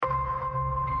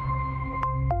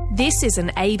This is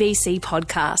an ABC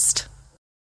podcast.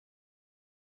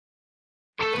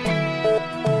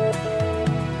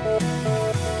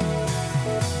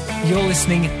 You're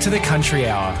listening to The Country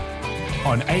Hour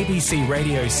on ABC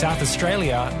Radio South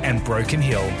Australia and Broken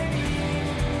Hill.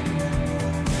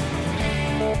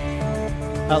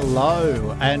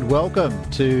 Hello and welcome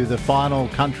to the final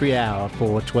Country Hour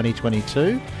for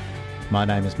 2022. My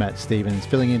name is Matt Stevens,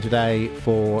 filling in today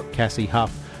for Cassie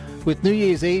Huff. With New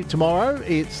Year's Eve tomorrow,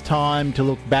 it's time to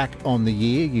look back on the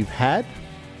year you've had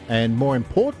and, more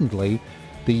importantly,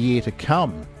 the year to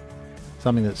come.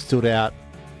 Something that stood out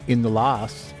in the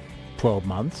last 12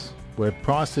 months were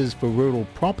prices for rural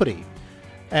property.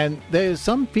 And there's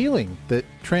some feeling that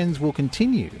trends will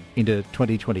continue into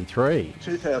 2023.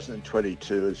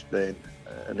 2022 has been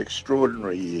an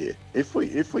extraordinary year. If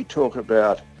we talk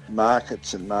about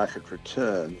markets and market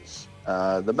returns,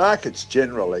 the markets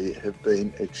generally have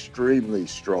been extremely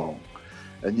strong.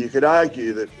 And you could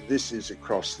argue that this is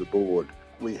across the board.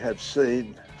 We have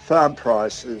seen farm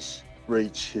prices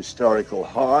reach historical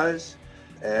highs,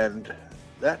 and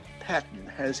that pattern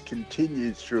has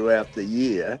continued throughout the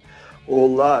year,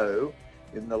 although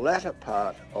in the latter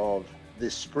part of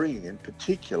this spring in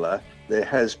particular, there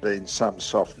has been some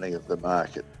softening of the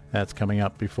market. That's coming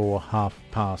up before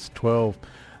 12:30.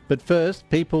 But first,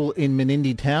 people in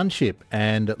Menindee Township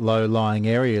and low-lying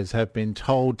areas have been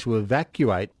told to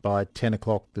evacuate by 10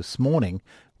 o'clock this morning,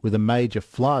 with a major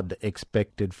flood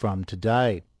expected from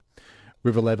today.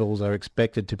 River levels are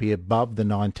expected to be above the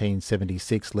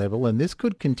 1976 level, and this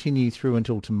could continue through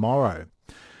until tomorrow.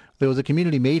 There was a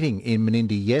community meeting in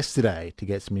Menindee yesterday to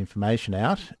get some information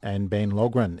out, and Ben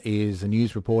Logren is a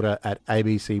news reporter at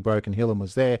ABC Broken Hill and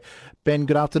was there. Ben,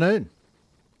 good afternoon.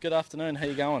 Good afternoon. How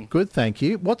you going? Good, thank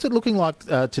you. What's it looking like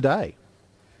today?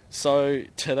 So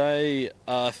today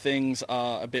things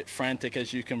are a bit frantic,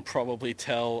 as you can probably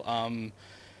tell.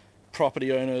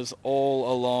 Property owners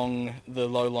all along the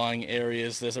low-lying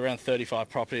areas, there's around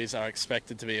 35 properties are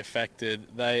expected to be affected.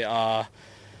 They are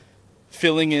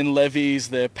filling in levees,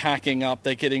 they're packing up,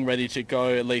 they're getting ready to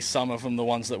go. At least some of them, the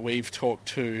ones that we've talked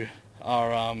to,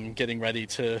 are getting ready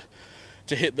to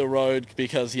hit the road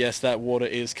because, yes, that water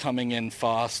is coming in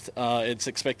fast. It's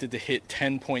expected to hit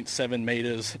 10.7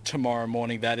 metres tomorrow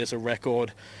morning. That is a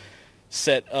record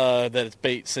set that it's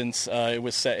beat since it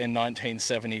was set in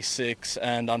 1976.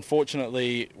 And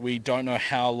unfortunately, we don't know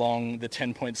how long the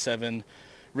 10.7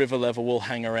 river level will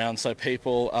hang around. So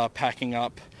people are packing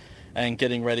up and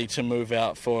getting ready to move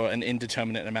out for an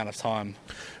indeterminate amount of time.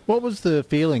 What was the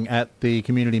feeling at the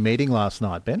community meeting last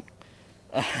night, Ben?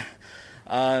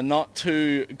 Not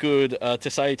too good. To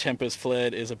say tempers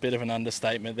flared is a bit of an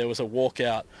understatement. There was a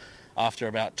walkout after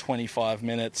about 25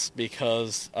 minutes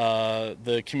because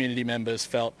the community members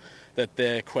felt that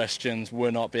their questions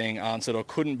were not being answered or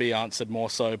couldn't be answered, more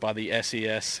so by the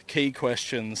SES. Key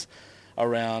questions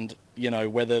around,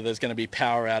 whether there's going to be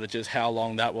power outages, how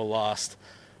long that will last,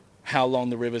 how long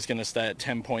the river's going to stay at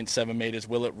 10.7 metres,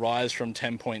 will it rise from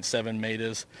 10.7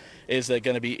 metres, is there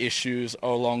going to be issues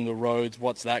along the roads,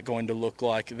 what's that going to look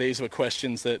like? These were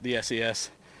questions that the SES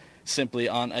simply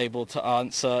aren't able to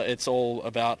answer. It's all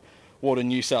about Water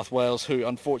New South Wales, who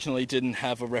unfortunately didn't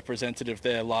have a representative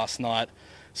there last night.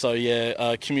 So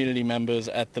community members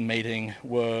at the meeting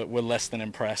were less than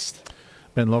impressed.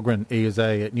 Ben Logren is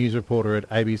a news reporter at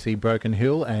ABC Broken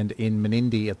Hill and in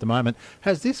Menindee at the moment.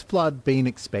 Has this flood been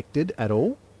expected at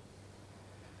all?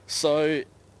 So,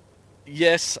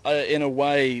 yes, in a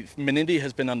way, Menindee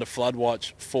has been under flood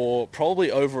watch for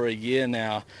probably over a year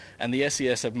now, and the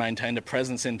SES have maintained a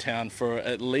presence in town for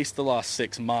at least the last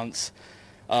 6 months.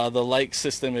 The lake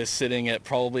system is sitting at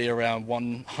probably around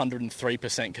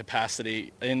 103%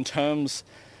 capacity. In terms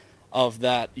of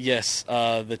that, yes,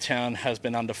 the town has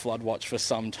been under flood watch for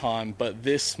some time, but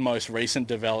this most recent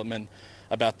development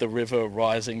about the river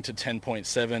rising to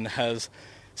 10.7 has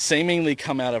seemingly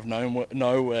come out of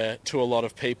nowhere to a lot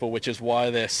of people, which is why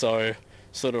they're so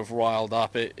sort of riled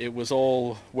up. It was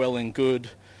all well and good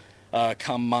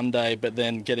come Monday, but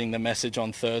then getting the message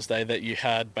on Thursday that you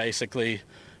had basically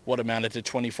what amounted to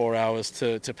 24 hours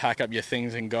to pack up your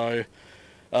things and go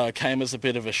came as a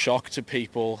bit of a shock to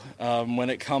people. When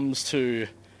it comes to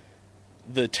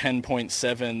the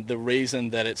 10.7, the reason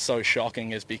that it's so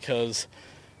shocking is because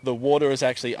the water is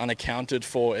actually unaccounted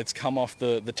for. It's come off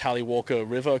the Tallywalker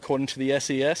River, according to the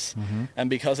SES, and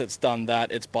because it's done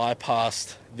that, it's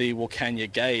bypassed the Wilcannia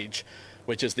gauge,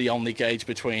 which is the only gauge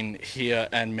between here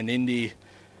and Menindee,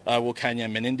 Wilcannia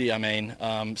and Menindee, I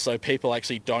mean. So people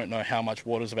actually don't know how much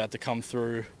water is about to come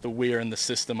through the weir and the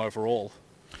system overall.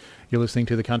 You're listening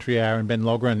to the Country Hour, and Ben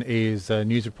Logren is a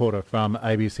news reporter from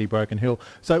ABC Broken Hill.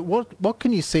 So what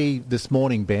can you see this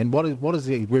morning, Ben? What is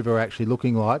the river actually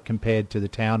looking like compared to the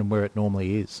town and where it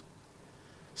normally is?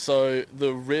 So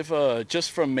the river,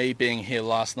 just from me being here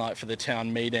last night for the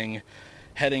town meeting,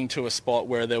 heading to a spot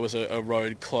where there was a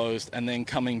road closed, and then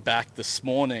coming back this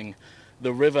morning,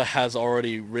 the river has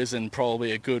already risen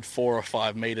probably a good 4 or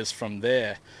 5 metres from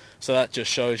there. So that just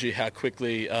shows you how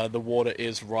quickly the water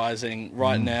is rising.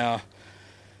 Right now,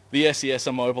 the SES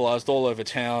are mobilised all over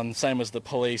town, same as the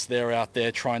police. They're out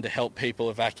there trying to help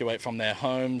people evacuate from their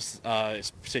homes,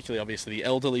 particularly obviously the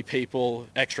elderly people.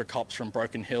 Extra cops from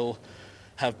Broken Hill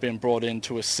have been brought in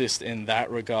to assist in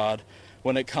that regard.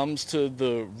 When it comes to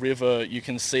the river, you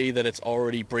can see that it's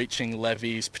already breaching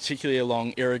levees, particularly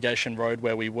along Irrigation Road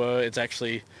where we were. It's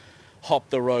actually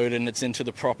hopped the road and it's into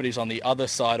the properties on the other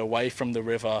side away from the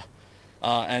river.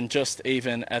 And just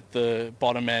even at the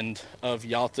bottom end of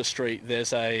Yalta Street,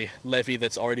 there's a levee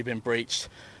that's already been breached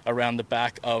around the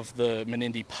back of the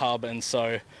Menindee pub. And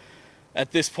so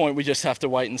at this point, we just have to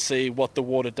wait and see what the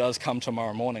water does come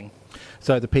tomorrow morning.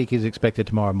 So the peak is expected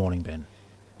tomorrow morning, Ben?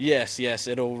 Yes,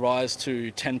 it'll rise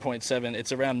to 10.7.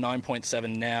 It's around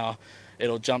 9.7 now.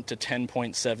 It'll jump to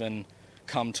 10.7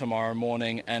 come tomorrow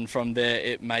morning, and from there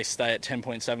it may stay at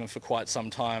 10.7 for quite some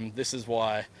time. This is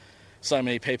why so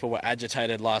many people were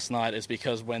agitated last night, is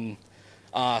because when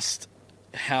asked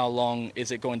how long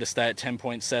is it going to stay at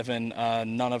 10.7,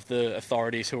 none of the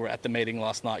authorities who were at the meeting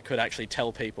last night could actually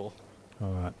tell people.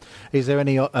 All right. Is there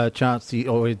any chance,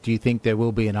 or do you think there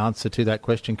will be an answer to that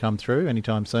question come through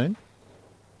anytime soon?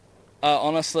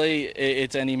 Honestly,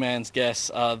 it's any man's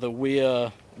guess. The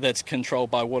weir that's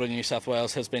controlled by Water New South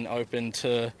Wales has been open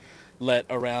to let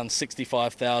around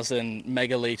 65,000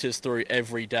 megalitres through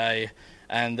every day,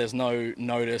 and there's no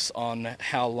notice on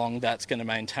how long that's going to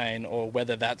maintain or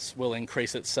whether that will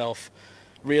increase itself.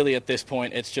 Really, at this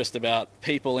point, it's just about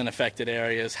people in affected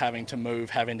areas having to move,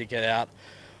 having to get out,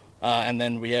 and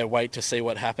then we wait to see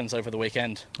what happens over the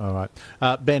weekend. All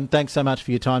right. Ben, thanks so much for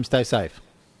your time. Stay safe.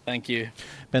 Thank you.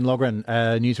 Ben Logren,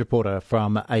 a news reporter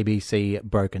from ABC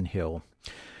Broken Hill.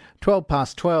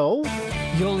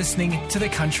 12:12. You're listening to the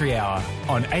Country Hour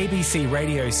on ABC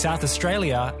Radio South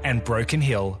Australia and Broken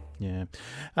Hill. Yeah.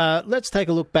 Let's take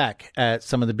a look back at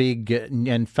some of the big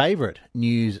and favourite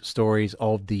news stories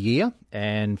of the year.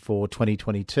 And for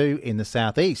 2022 in the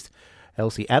southeast,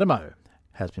 Elsie Adamo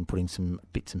has been putting some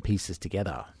bits and pieces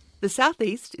together. The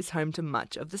southeast is home to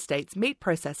much of the state's meat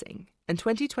processing, and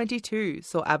 2022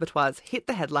 saw abattoirs hit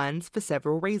the headlines for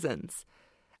several reasons.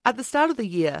 At the start of the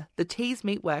year, the Tees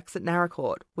Meat Works at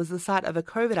Naracoorte was the site of a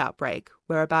COVID outbreak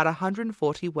where about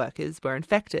 140 workers were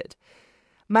infected.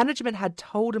 Management had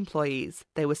told employees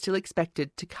they were still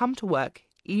expected to come to work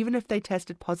even if they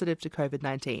tested positive to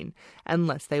COVID-19,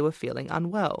 unless they were feeling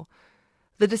unwell.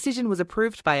 The decision was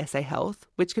approved by SA Health,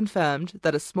 which confirmed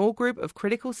that a small group of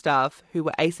critical staff who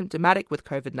were asymptomatic with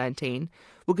COVID-19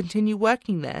 will continue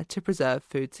working there to preserve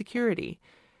food security.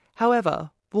 However,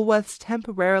 Woolworths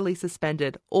temporarily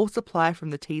suspended all supply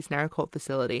from the Tees Naracoorte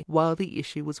facility while the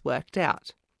issue was worked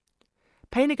out.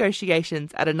 Pay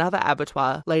negotiations at another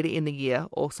abattoir later in the year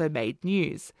also made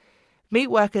news. Meat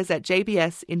workers at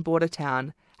JBS in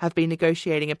Bordertown have been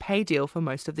negotiating a pay deal for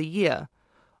most of the year.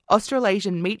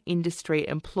 Australasian Meat Industry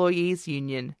Employees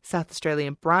Union South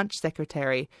Australian Branch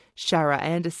Secretary Shara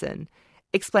Anderson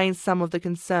explains some of the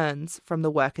concerns from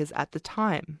the workers at the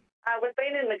time. We've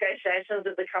been in negotiations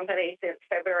with the company since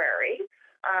February,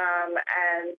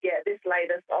 and this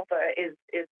latest offer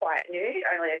is quite new,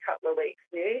 only a couple of weeks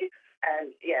new,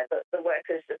 and the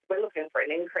workers we're looking for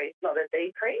an increase, not a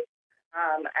decrease,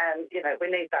 and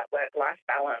we need that work-life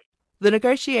balance. The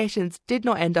negotiations did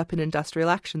not end up in industrial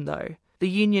action though. The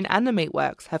union and the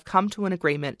meatworks have come to an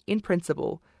agreement in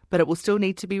principle, but it will still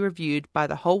need to be reviewed by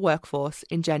the whole workforce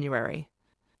in January.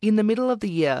 In the middle of the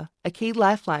year, a key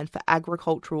lifeline for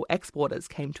agricultural exporters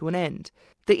came to an end.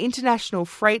 The International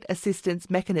Freight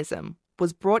Assistance Mechanism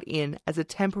was brought in as a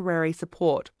temporary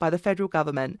support by the federal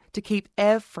government to keep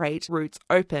air freight routes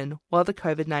open while the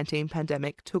COVID-19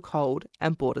 pandemic took hold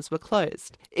and borders were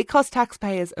closed. It cost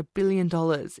taxpayers $1 billion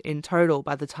in total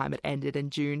by the time it ended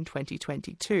in June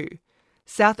 2022.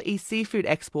 Southeast seafood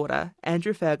exporter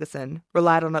Andrew Ferguson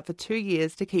relied on it for 2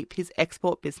 years to keep his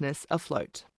export business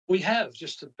afloat. We have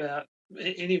just about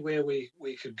anywhere we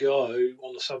could go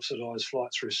on the subsidised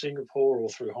flight through Singapore or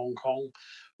through Hong Kong.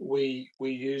 We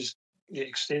used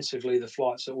extensively the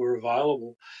flights that were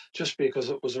available just because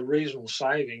it was a reasonable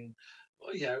saving,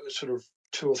 sort of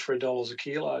 $2 or $3 a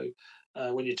kilo.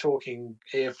 When you're talking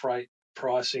air freight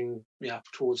pricing up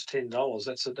towards $10,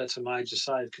 that's a major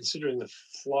save considering the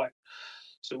flight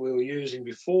that we were using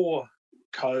before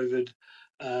COVID,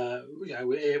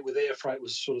 with air freight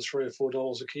was sort of $3 or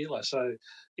 $4 a kilo. So,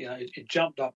 it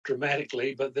jumped up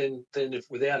dramatically. But then if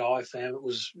without IFAM, it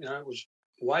was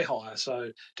way higher.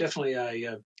 So definitely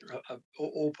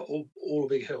all a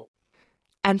big help.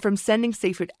 And from sending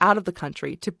seafood out of the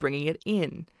country to bringing it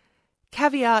in,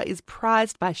 caviar is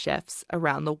prized by chefs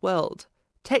around the world.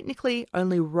 Technically,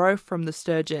 only roe from the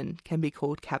sturgeon can be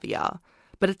called caviar,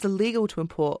 but it's illegal to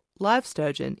import live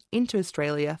sturgeon into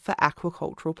Australia for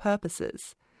aquacultural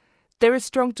purposes. There is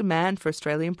strong demand for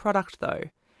Australian product though,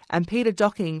 and Peter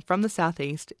Docking from the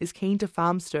southeast is keen to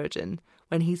farm sturgeon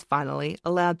when he's finally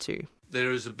allowed to.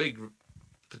 There is a big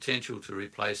potential to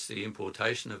replace the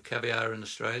importation of caviar in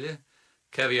Australia.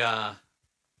 Caviar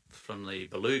from the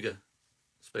beluga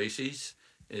species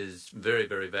is very,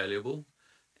 very valuable,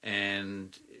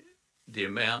 and the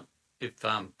amount, if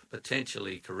farmed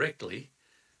potentially correctly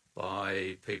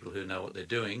by people who know what they're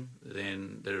doing,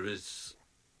 then there is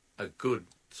a good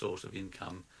source of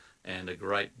income and a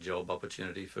great job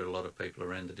opportunity for a lot of people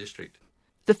around the district.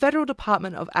 The Federal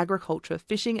Department of Agriculture,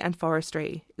 Fishing and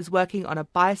Forestry is working on a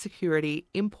biosecurity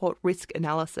import risk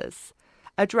analysis.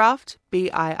 A draft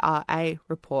BIRA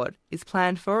report is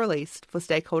planned for release for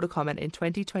stakeholder comment in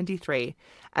 2023,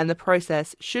 and the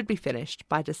process should be finished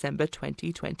by December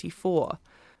 2024.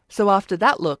 So after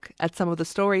that look at some of the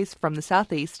stories from the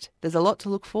southeast, there's a lot to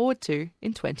look forward to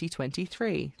in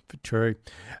 2023. True.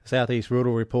 Southeast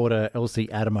Rural reporter Elsie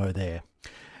Adamo there.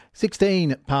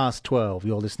 16 past 12,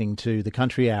 you're listening to The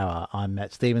Country Hour. I'm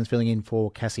Matt Stevens, filling in for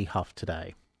Cassie Huff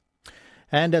today.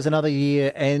 And as another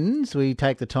year ends, we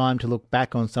take the time to look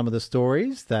back on some of the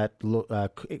stories that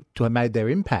to have made their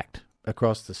impact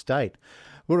across the state.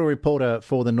 Rural reporter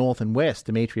for the North and West,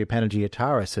 Demetria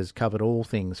Panagiotouris, has covered all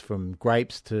things from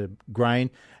grapes to grain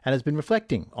and has been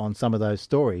reflecting on some of those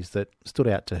stories that stood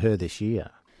out to her this year.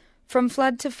 From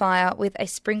flood to fire with a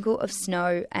sprinkle of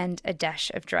snow and a dash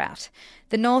of drought,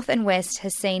 the North and West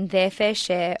has seen their fair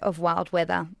share of wild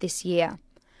weather this year.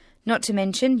 Not to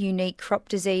mention unique crop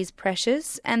disease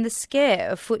pressures and the scare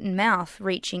of foot and mouth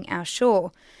reaching our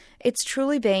shore. It's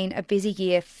truly been a busy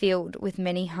year filled with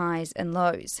many highs and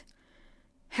lows.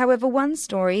 However, one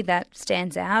story that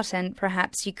stands out and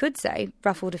perhaps you could say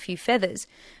ruffled a few feathers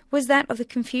was that of the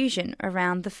confusion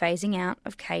around the phasing out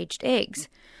of caged eggs.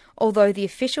 Although the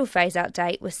official phase-out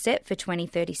date was set for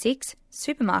 2036,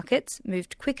 supermarkets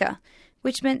moved quicker,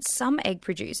 which meant some egg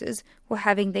producers were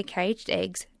having their caged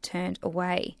eggs turned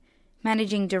away.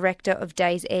 Managing Director of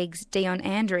Days Eggs, Dion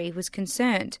Andry, was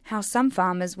concerned how some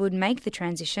farmers would make the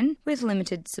transition with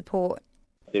limited support.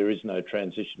 There is no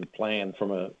transition plan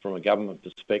from a government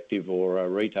perspective or a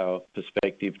retail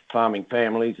perspective. Farming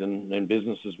families and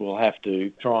businesses will have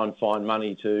to try and find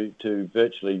money to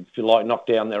virtually, if you like, knock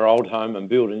down their old home and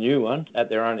build a new one at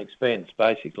their own expense,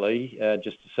 basically,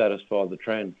 just to satisfy the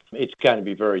trend. It's going to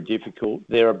be very difficult.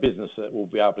 There are businesses that will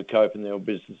be able to cope and there are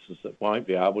businesses that won't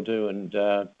be able to. And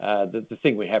the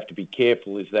thing we have to be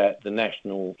careful is that the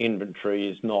national inventory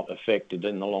is not affected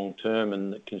in the long term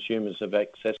and that consumers have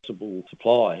accessible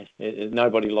supply.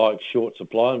 Nobody likes short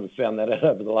supply, and we've found that out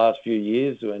over the last few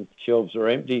years when shelves are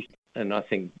empty. And I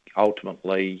think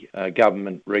ultimately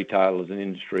government, retailers and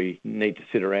industry need to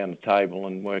sit around the table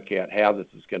and work out how this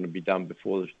is going to be done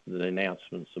before the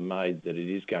announcements are made that it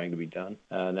is going to be done.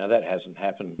 Now that hasn't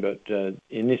happened, but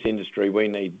in this industry we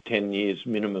need 10 years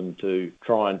minimum to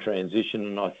try and transition,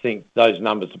 and I think those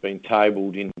numbers have been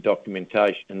tabled in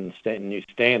documentation and new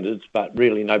standards, but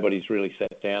really nobody's really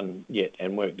sat down yet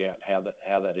and worked out how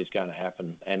that is going to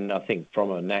happen. And I think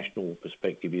from a national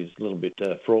perspective is a little bit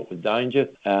fraught with danger.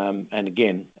 And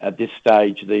again, at this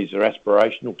stage, these are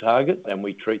aspirational targets, and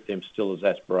we treat them still as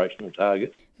aspirational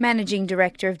targets. Managing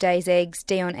Director of Days Eggs,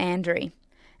 Dion Andry.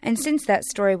 And since that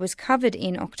story was covered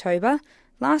in October,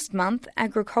 last month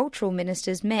agricultural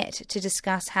ministers met to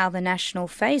discuss how the national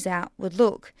phase-out would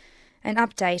look. An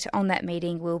update on that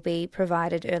meeting will be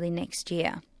provided early next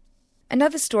year.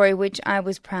 Another story which I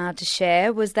was proud to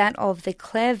share was that of the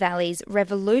Clare Valley's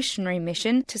revolutionary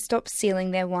mission to stop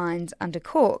sealing their wines under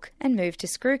cork and move to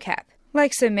screw cap.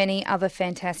 Like so many other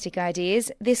fantastic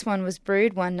ideas, this one was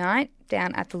brewed one night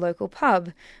down at the local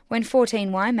pub when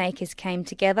 14 winemakers came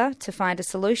together to find a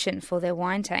solution for their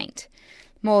wine taint.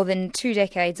 More than 2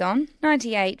 decades on,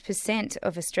 98%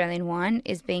 of Australian wine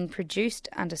is being produced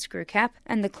under screw cap,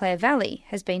 and the Clare Valley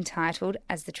has been titled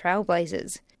as the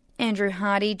Trailblazers. Andrew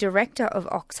Hardy, director of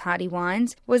Ox Hardy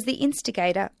Wines, was the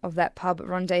instigator of that pub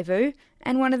rendezvous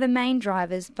and one of the main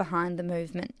drivers behind the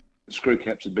movement. Screw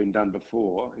caps had been done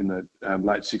before in the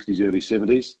late 60s, early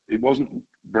 70s. It wasn't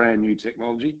brand new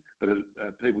technology, but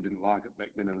people didn't like it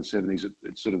back then in the 70s.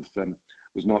 It sort of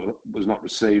was not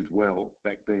received well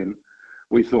back then.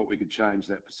 We thought we could change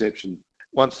that perception.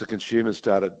 Once the consumers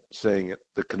started seeing it,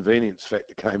 the convenience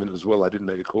factor came in as well. They didn't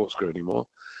need a corkscrew anymore.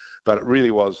 But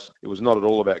it was not at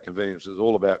all about convenience. It was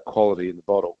all about quality in the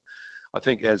bottle. I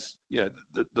think as the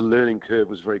learning curve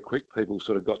was very quick. People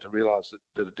sort of got to realise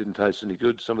that it didn't taste any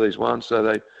good, some of these wines, so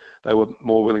they were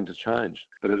more willing to change.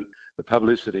 But the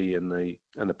publicity and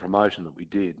the promotion that we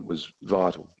did was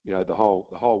vital. The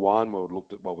whole wine world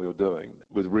looked at what we were doing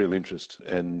with real interest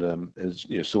and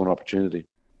saw an opportunity.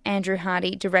 Andrew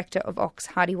Hardy, Director of Ox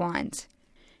Hardy Wines.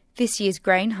 This year's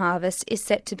grain harvest is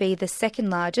set to be the second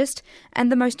largest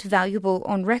and the most valuable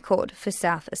on record for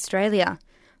South Australia.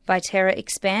 Viterra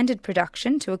expanded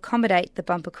production to accommodate the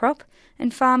bumper crop,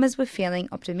 and farmers were feeling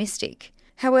optimistic.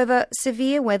 However,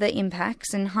 severe weather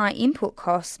impacts and high input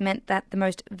costs meant that the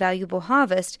most valuable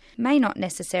harvest may not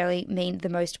necessarily mean the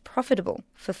most profitable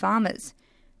for farmers.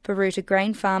 Baroota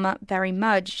grain farmer Barry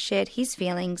Mudge shared his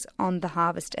feelings on the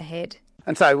harvest ahead.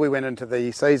 And so we went into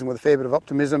the season with a fair bit of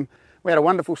optimism. We had a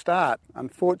wonderful start.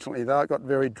 Unfortunately, though, it got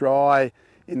very dry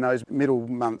in those middle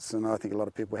months, and I think a lot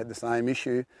of people had the same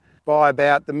issue. By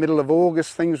about the middle of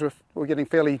August, things were getting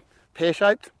fairly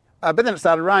pear-shaped. But then it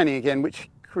started raining again, which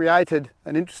created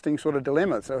an interesting sort of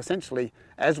dilemma. So essentially,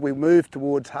 as we moved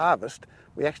towards harvest,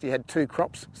 we actually had two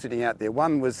crops sitting out there.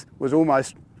 One was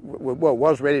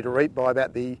ready to reap by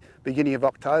about the beginning of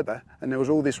October, and there was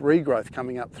all this regrowth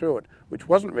coming up through it, which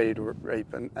wasn't ready to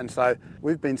reap. And so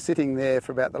we've been sitting there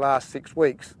for about the last 6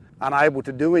 weeks, unable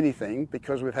to do anything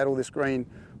because we've had all this green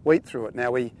wheat through it.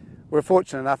 Now, we're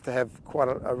fortunate enough to have quite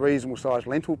a reasonable sized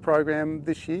lentil program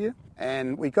this year,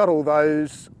 and we got all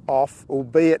those off,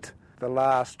 albeit the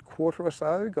last quarter or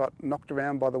so got knocked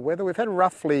around by the weather. We've had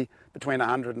roughly between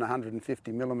 100 and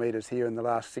 150 millimetres here in the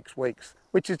last 6 weeks,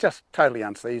 which is just totally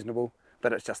unseasonable,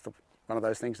 but it's just one of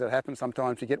those things that happen.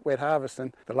 Sometimes you get wet harvest,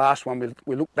 and the last one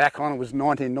we look back on, it was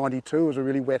 1992, it was a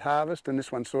really wet harvest, and this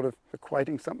one's sort of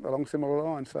equating something along similar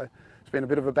lines, so it's been a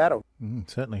bit of a battle.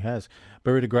 Certainly has.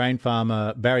 Baroota grain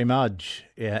farmer Barry Mudge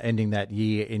ending that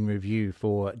year in review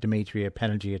for Demetria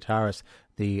Panagiotouris,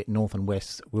 the North and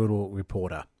West rural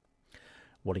reporter.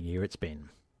 What a year it's been.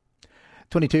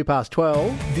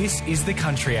 12:22. This is the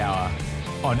Country Hour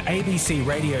on ABC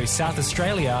Radio South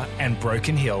Australia and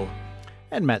Broken Hill.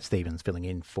 And Matt Stevens filling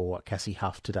in for Cassie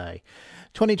Huff today.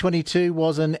 2022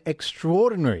 was an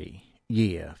extraordinary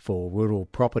year for rural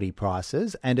property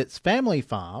prices, and it's family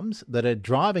farms that are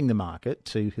driving the market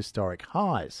to historic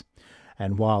highs.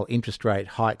 And while interest rate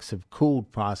hikes have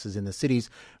cooled prices in the cities,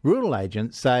 rural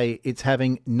agents say it's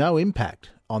having no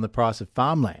impact on the price of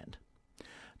farmland.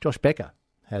 Josh Becker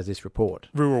has this report.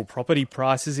 Rural property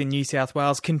prices in New South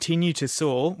Wales continue to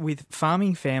soar, with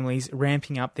farming families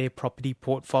ramping up their property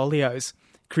portfolios.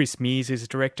 Chris Mears is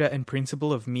Director and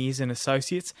Principal of Mears &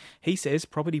 Associates. He says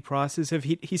property prices have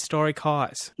hit historic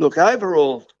highs. Look,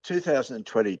 overall,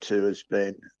 2022 has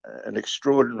been an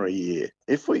extraordinary year.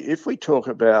 If we talk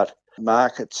about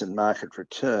markets and market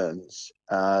returns,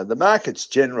 the markets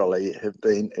generally have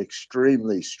been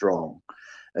extremely strong.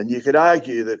 And you could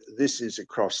argue that this is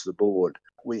across the board.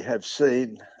 We have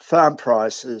seen farm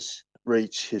prices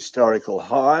reach historical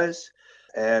highs,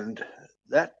 and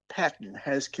that pattern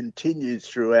has continued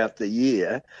throughout the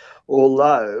year,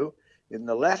 although in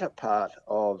the latter part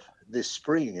of this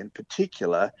spring in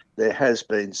particular, there has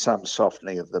been some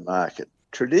softening of the market.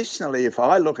 Traditionally, if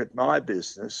I look at my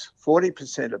business,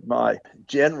 40% of my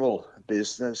general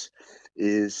business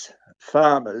is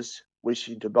farmers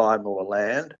wishing to buy more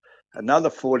land. Another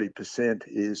 40%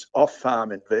 is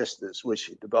off-farm investors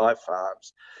wishing to buy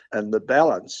farms, and the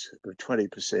balance of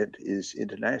 20% is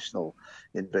international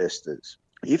investors.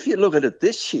 If you look at it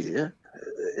this year,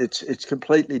 it's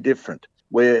completely different,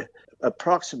 where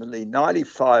approximately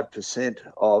 95%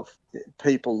 of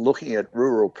people looking at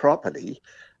rural property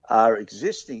are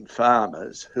existing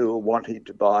farmers who are wanting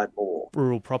to buy more.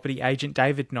 Rural property agent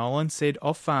David Nolan said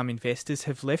off-farm investors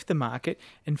have left the market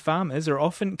and farmers are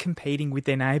often competing with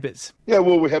their neighbours. Yeah,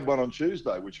 well, we had one on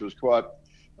Tuesday, which was quite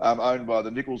owned by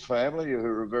the Nichols family, who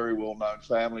are a very well-known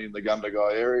family in the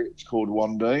Gundagai area. It's called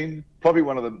Wandine. Probably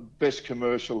one of the best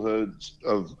commercial herds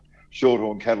of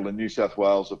shorthorn cattle in New South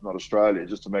Wales, if not Australia.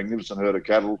 Just a magnificent herd of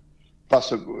cattle,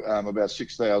 plus about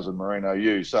 6,000 merino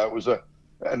ewes. So it was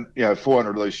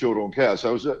 400 of these shorthorn cows.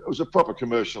 So it was a proper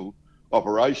commercial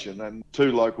operation, and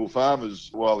two local farmers,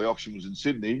 while the auction was in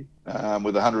Sydney,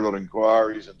 with 100 odd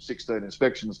inquiries and 16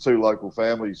 inspections, two local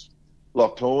families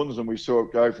locked horns, and we saw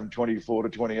it go from 24 to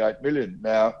 28 million.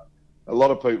 Now, a lot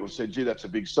of people said, gee, that's a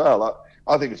big sale.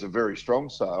 I think it's a very strong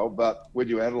sale, but when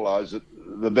you analyse it,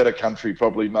 the better country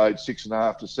probably made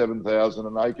 6,500 to 7,000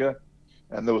 an acre.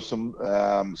 and there was some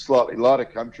slightly lighter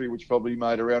country which probably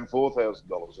made around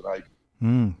 $4,000 an acre.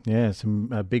 Yeah,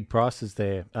 some big prices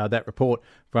there. That report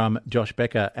from Josh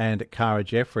Becker and Cara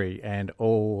Jeffrey, and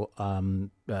all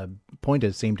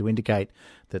pointers seem to indicate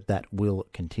that will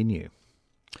continue.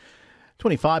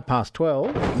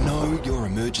 12:25. Know your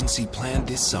emergency plan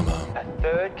this summer. A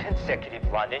third consecutive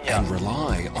La Nina. And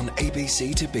rely on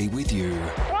ABC to be with you.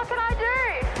 What can I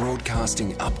do?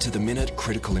 Broadcasting up-to-the-minute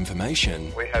critical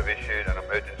information. We have issued an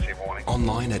emergency warning.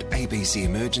 Online at ABC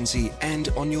Emergency and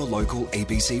on your local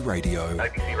ABC radio.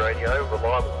 ABC Radio,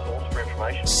 reliable source for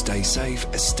information. Stay safe,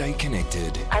 stay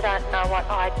connected. I don't know what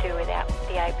I'd do without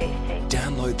the ABC.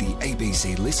 Download the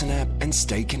ABC Listen app and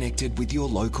stay connected with your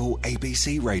local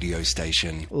ABC radio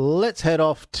station. Let's head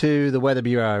off to the Weather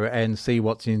Bureau and see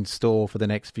what's in store for the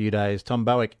next few days. Tom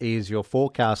Bowick is your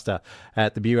forecaster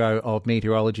at the Bureau of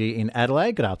Meteorology in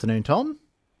Adelaide. Good afternoon, Tom.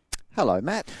 Hello,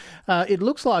 Matt. It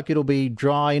looks like it'll be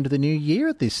dry into the new year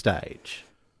at this stage.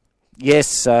 Yes,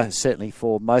 certainly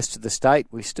for most of the state.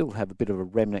 We still have a bit of a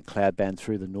remnant cloud band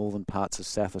through the northern parts of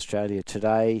South Australia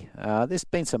today. There's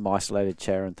been some isolated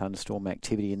shower and thunderstorm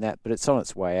activity in that, but it's on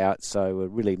its way out, so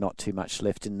really not too much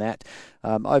left in that.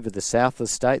 Over the south of the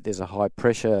state, there's a high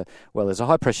pressure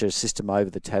system over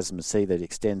the Tasman Sea that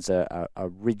extends a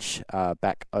ridge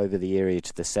back over the area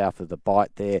to the south of the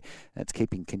Bight there. That's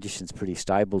keeping conditions pretty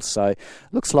stable. So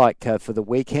looks like for the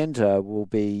weekend will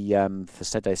be for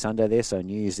Saturday, Sunday there, so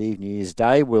New Year's Eve, New Year's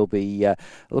Day, we'll be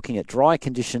looking at dry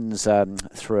conditions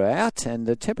throughout, and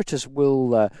the temperatures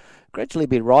will gradually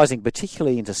be rising,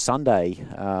 particularly into Sunday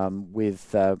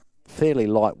with fairly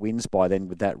light winds by then,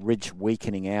 with that ridge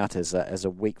weakening out as a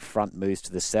weak front moves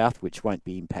to the south, which won't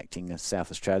be impacting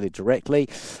South Australia directly.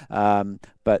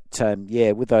 But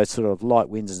with those sort of light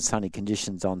winds and sunny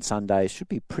conditions on Sunday, it should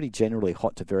be pretty generally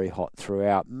hot to very hot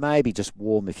throughout. Maybe just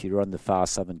warm if you're on the far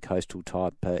southern coastal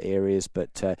type areas.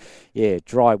 But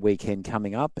dry weekend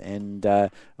coming up, and a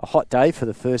hot day for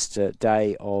the first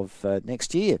day of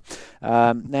next year.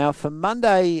 Now for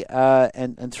Monday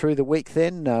and through the week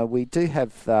then, we do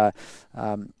have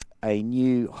a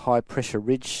new high-pressure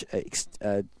ridge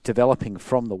developing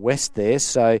from the west there.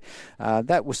 So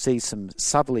that will see some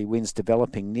southerly winds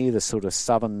developing near the sort of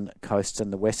southern coast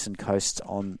and the western coast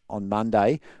on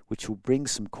Monday, which will bring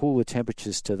some cooler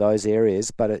temperatures to those areas,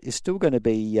 but it is still going to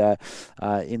be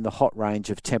in the hot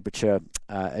range of temperature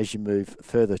as you move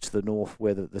further to the north,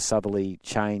 where the southerly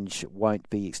change won't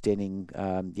be extending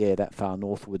that far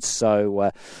northwards.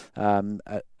 So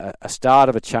a start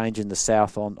of a change in the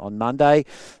south on Monday.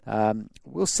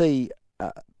 We'll see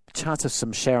chance of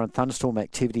some shower and thunderstorm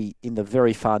activity in the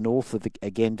very far north,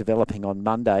 again developing on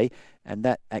Monday, and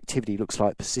that activity looks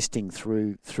like persisting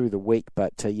through the week,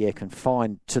 but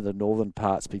confined to the northern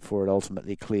parts before it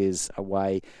ultimately clears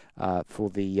away for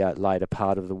the later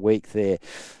part of the week there.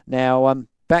 Now,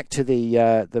 back to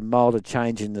the milder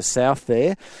change in the south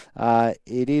there,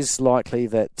 it is likely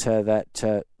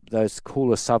that those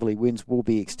cooler southerly winds will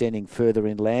be extending further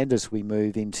inland as we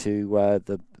move into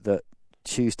the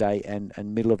Tuesday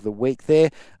and middle of the week there,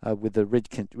 with the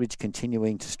ridge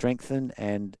continuing to strengthen,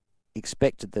 and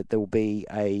expected that there will be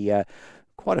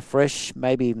quite a fresh,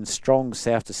 maybe even strong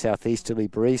south to southeasterly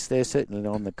breeze there, certainly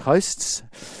on the coasts.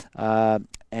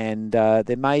 And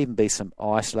there may even be some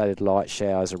isolated light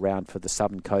showers around for the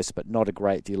southern coast, but not a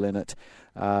great deal in it.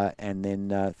 And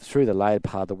then through the later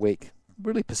part of the week,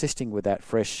 really persisting with that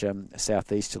fresh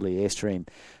southeasterly airstream.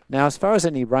 Now, as far as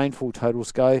any rainfall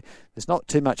totals go, there's not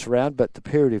too much around, but the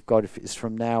period we've got is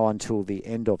from now until the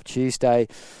end of Tuesday.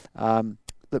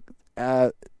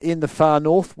 In the far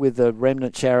north, with the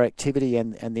remnant shower activity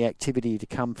and the activity to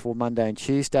come for Monday and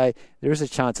Tuesday, there is a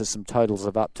chance of some totals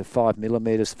of up to 5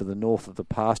 millimetres for the north of the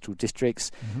pastoral districts,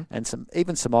 and some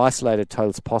isolated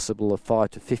totals possible of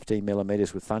 5 to 15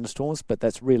 millimetres with thunderstorms, but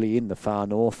that's really in the far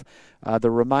north.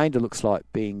 The remainder looks like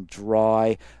being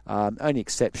dry. Only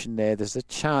exception there's a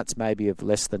chance maybe of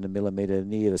less than a millimetre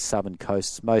near the southern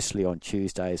coasts, mostly on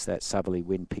Tuesday as that southerly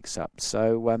wind picks up.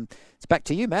 So it's back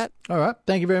to you, Matt. All right.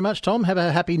 Thank you very much, Tom. Have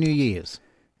a happy New Year's.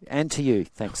 And to you.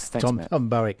 Thanks, Matt. Tom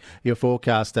Bowick, your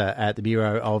forecaster at the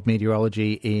Bureau of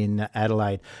Meteorology in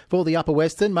Adelaide. For the upper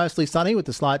western, mostly sunny with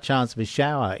a slight chance of a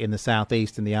shower in the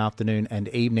southeast in the afternoon and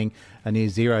evening. A near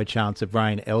zero chance of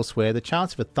rain elsewhere. The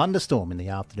chance of a thunderstorm in the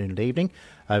afternoon and evening.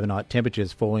 Overnight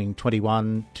temperatures falling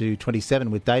 21 to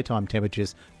 27 with daytime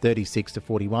temperatures 36 to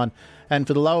 41. And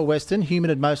for the lower western,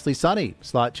 humid and mostly sunny.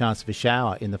 Slight chance of a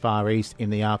shower in the far east in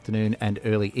the afternoon and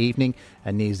early evening.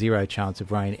 And near zero chance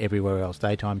of rain everywhere else.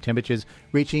 Daytime temperatures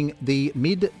reaching the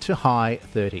mid to high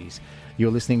 30s.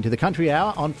 You're listening to the Country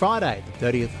Hour on Friday, the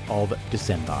 30th of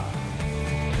December.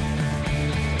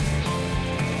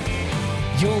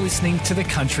 You're listening to The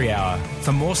Country Hour.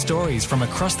 For more stories from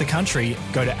across the country,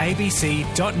 go to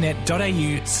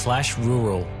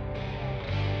abc.net.au/rural.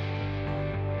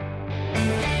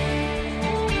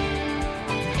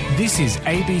 This is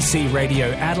ABC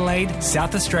Radio Adelaide,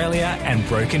 South Australia and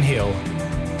Broken Hill.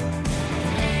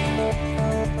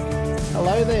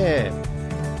 Hello there.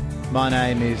 My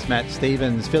name is Matt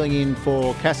Stevens, filling in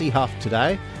for Cassie Huff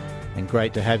today, and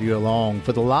great to have you along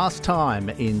for the last time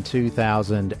in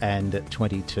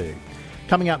 2022.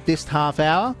 Coming up this half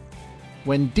hour,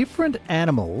 when different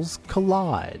animals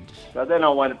collide. So then I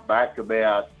went back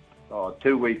about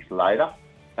 2 weeks later,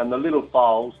 and the little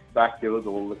foals back there with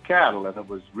all the cattle, and it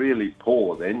was really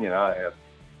poor then,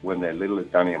 when they're little,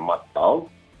 it's only a month old.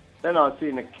 Then I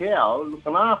seen a cow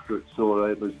looking after it,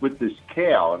 it was with this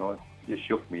cow, and I just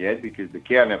shook my head because the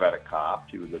cow never had a calf.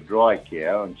 She was a dry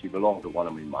cow, and she belonged to one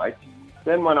of my mates.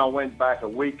 Then when I went back a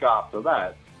week after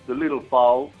that, the little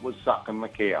foal was sucking my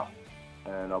cow,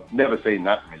 and I've never seen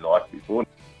that in my life before.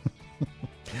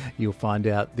 You'll find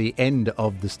out the end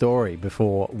of the story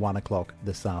before 1 o'clock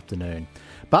this afternoon.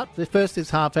 But the first this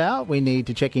half hour, we need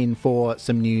to check in for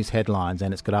some news headlines,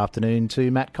 and it's good afternoon to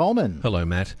Matt Coleman. Hello,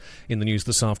 Matt. In the news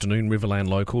this afternoon, Riverland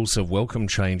locals have welcomed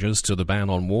changes to the ban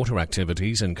on water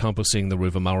activities encompassing the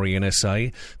River Murray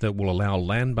NSA that will allow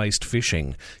land-based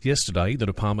fishing. Yesterday, the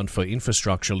Department for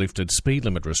Infrastructure lifted speed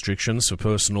limit restrictions for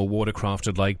personal watercraft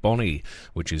at Lake Bonnie,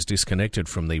 which is disconnected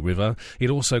from the river. It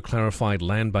also clarified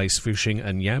land-based fishing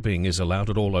and yabbing is allowed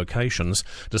at all locations,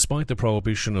 despite the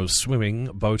prohibition of swimming,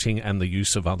 boating and the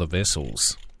use of other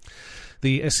vessels.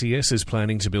 The SES is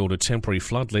planning to build a temporary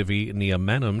flood levee near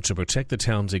Mannum to protect the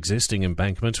town's existing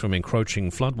embankment from encroaching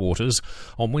floodwaters.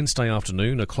 On Wednesday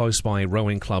afternoon, a close-by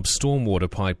rowing club stormwater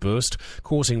pipe burst,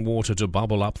 causing water to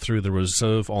bubble up through the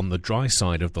reserve on the dry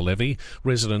side of the levee.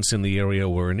 Residents in the area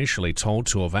were initially told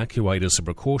to evacuate as a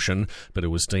precaution, but it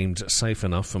was deemed safe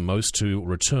enough for most to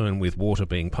return with water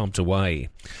being pumped away.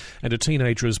 And a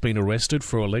teenager has been arrested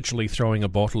for allegedly throwing a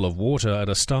bottle of water at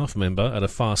a staff member at a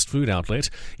fast food outlet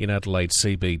in Adelaide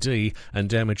CBD and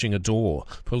damaging a door.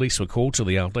 Police were called to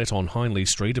the outlet on Hindley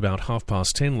Street about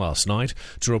 10:30 last night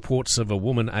to reports of a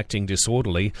woman acting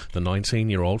disorderly. The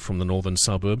 19-year-old from the northern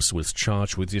suburbs was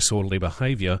charged with disorderly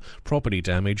behaviour, property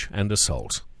damage and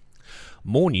assault.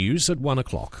 More news at 1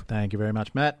 o'clock. Thank you very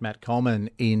much, Matt. Matt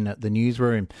Coleman in the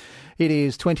newsroom. It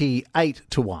is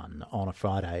 28-1 on a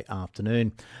Friday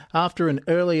afternoon. After an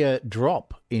earlier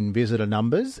drop in visitor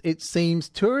numbers, it seems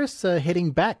tourists are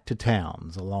heading back to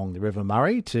towns along the River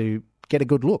Murray to get a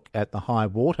good look at the high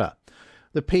water.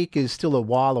 The peak is still a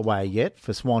while away yet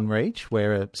for Swan Reach,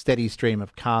 where a steady stream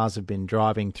of cars have been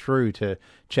driving through to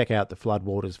check out the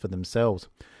floodwaters for themselves.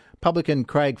 Publican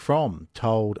Craig Fromm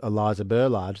told Eliza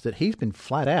Burlage that he's been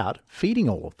flat out feeding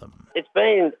all of them. It's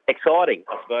been exciting,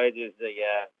 I suppose, is the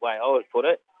way I would put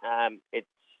it. It's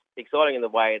exciting in the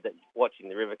way that watching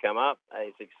the river come up.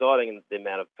 It's exciting in the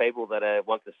amount of people that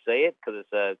want to see it, because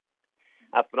it's a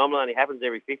phenomenon. It happens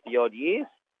every 50-odd years.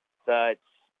 So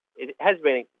it has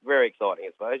been very exciting,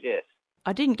 I suppose, yes.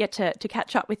 I didn't get to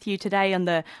catch up with you today on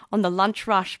the lunch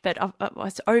rush, but I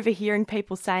was overhearing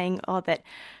people saying, that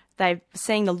they've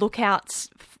seen the lookouts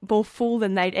more full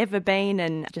than they'd ever been,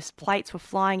 and just plates were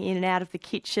flying in and out of the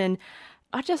kitchen.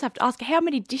 I just have to ask, how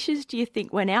many dishes do you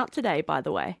think went out today, by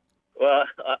the way? Well,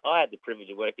 I had the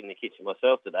privilege of working in the kitchen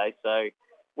myself today, so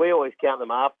we always count them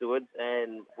afterwards,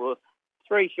 and we're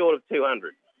 3 short of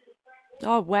 200.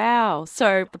 Oh, wow.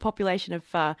 So the population of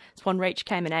Swan Reach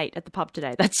came and ate at the pub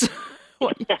today. That's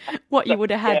what you would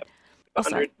have had.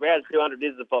 Yeah, around 200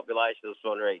 is the population of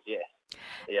Swan Reach, yes.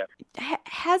 Yeah.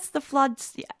 Has the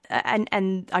floods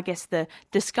and I guess the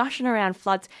discussion around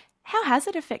floods, how has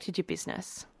it affected your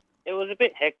business? It was a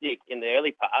bit hectic in the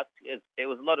early parts. It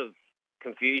was a lot of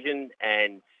confusion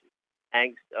and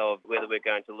angst of whether we're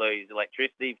going to lose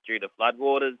electricity due to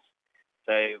floodwaters.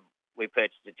 So we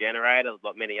purchased a generator,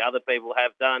 like many other people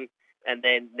have done. And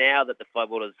then now that the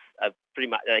floodwaters are pretty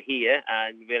much here,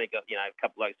 and we've only got, a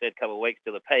couple of weeks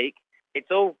to the peak, it's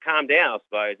all calmed down, I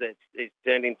suppose. It's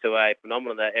turned into a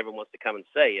phenomenon that everyone wants to come and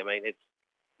see. I mean, it's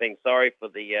been sorry for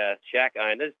the shack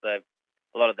owners. A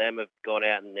lot of them have gone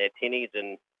out in their tinnies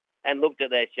and looked at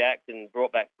their shacks and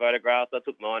brought back photographs. I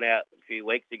took mine out a few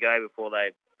weeks ago before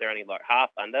they're only like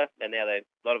half under, and now a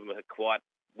lot of them are quite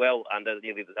well under,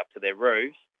 nearly up to their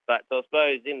roofs. But so I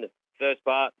suppose in the first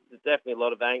part, there's definitely a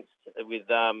lot of angst with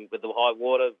the high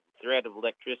water, threat of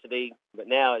electricity, but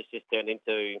now it's just turned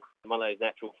into one of those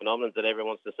natural phenomena that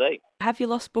everyone wants to see. Have you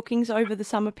lost bookings over the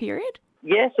summer period?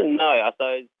 Yes and no. I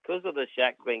suppose because of the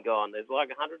shacks being gone, there's like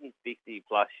 150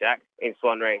 plus shacks in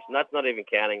Swan Reach, and that's not even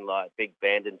counting like Big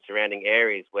Bend and surrounding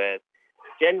areas where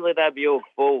generally they'll be all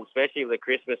full, especially with the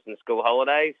Christmas and school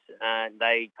holidays, and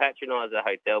they patronise the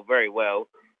hotel very well,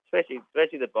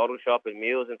 especially the bottle shop and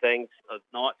meals and things at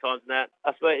night times and that.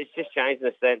 I suppose it's just changed in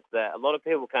the sense that a lot of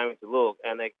people come to look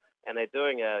and they're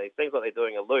doing it seems like they're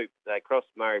doing a loop. They cross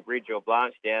Murray Bridge or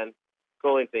Blanchetown,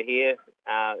 call into here.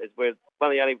 It's where one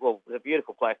of the only, it's a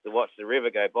beautiful place to watch the river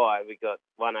go by. We've got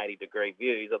 180-degree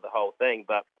views of the whole thing,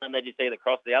 and they just either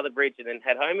cross the other bridge and then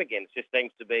head home again. It just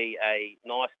seems to be a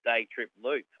nice day trip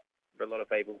loop for a lot of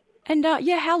people. And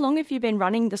how long have you been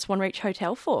running the Swan Reach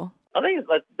Hotel for? I think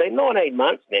it's been 19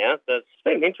 months now, so it's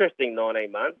been an interesting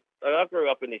 19 months. I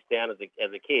grew up in this town as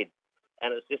a kid,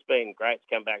 and it's just been great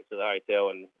to come back to the hotel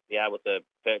and be able to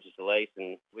purchase a lease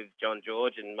and with John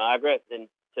George and Margaret and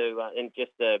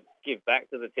just to give back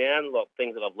to the town, a lot of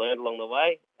things that I've learned along the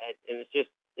way. And it's just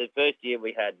the first year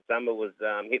we had summer was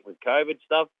hit with COVID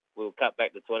stuff. We were cut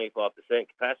back to 25%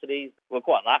 capacities. We're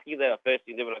quite lucky that our first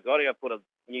thing when I got here, I put a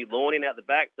new lawn in out the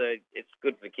back, so it's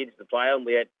good for kids to play on.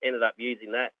 We ended up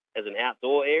using that as an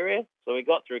outdoor area. So we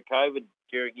got through COVID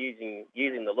during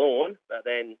using the lawn, but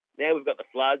then now we've got the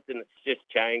floods and it's just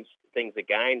changed things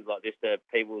again, like just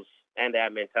people's and our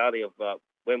mentality of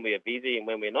when we are busy and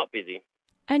when we're not busy.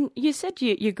 And you said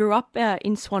you grew up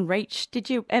in Swan Reach. Did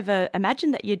you ever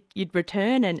imagine that you'd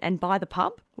return and buy the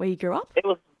pub where you grew up? It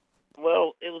was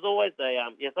always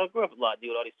yes, I grew up like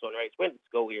Diodati Swan Reach, went to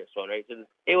school here at Swan Reach, and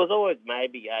it was always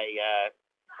maybe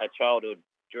a childhood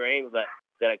dream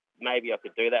that maybe I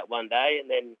could do that one day. And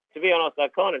then, to be honest, I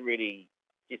kind of really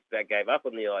just about gave up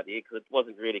on the idea because it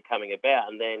wasn't really coming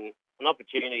about. And then an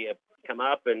opportunity had come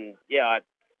up, and I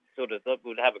sort of thought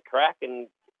we'd have a crack, and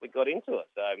we got into it.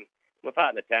 So my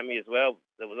partner Tammy as well.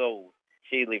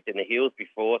 She lived in the hills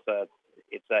before, so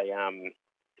it's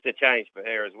a change for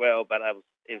her as well. But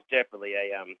it was definitely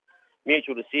a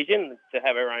mutual decision to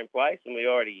have our own place, and I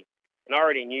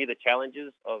already knew the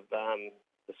challenges of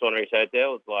the Swan Reach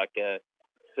Hotel. It's like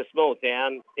it's a small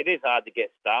town. It is hard to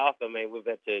get staff. I mean, we've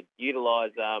had to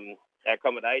utilise our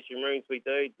accommodation rooms we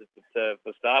do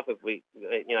for staff. If we're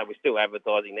still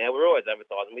advertising now. We're always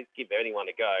advertising. We give anyone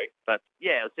a go. But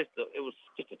it was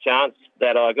just a chance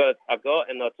that I got,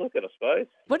 and I took it, I suppose.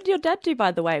 What did your dad do,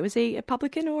 by the way? Was he a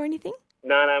publican or anything?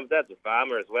 No, my dad's a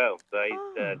farmer as well. So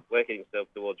he's working himself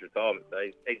towards retirement. So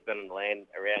he's been on the land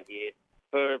around here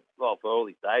for all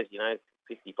these days,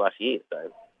 50 plus years.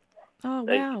 So. Oh,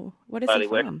 wow. What is he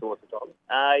from?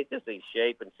 He just eats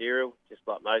sheep and cereal, just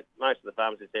like most of the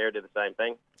farmers in this area do the same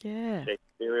thing. Yeah. Sheep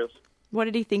and cereals. What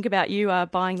did he think about you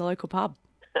buying the local pub?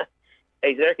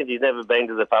 He reckons he's never been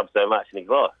to the pub so much in his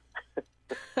life.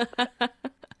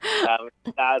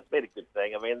 It's been a good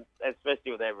thing. I mean,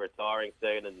 especially with them retiring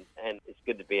soon, and it's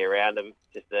good to be around them,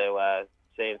 just to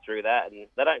see them through that. And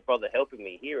they don't bother helping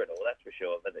me here at all, that's for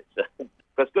sure. But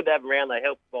it's good to have them around. They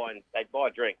buy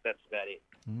drinks. That's about it.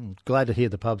 Glad to hear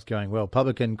the pub's going well.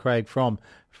 Publican Craig from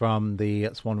the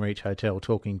Swan Reach Hotel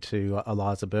talking to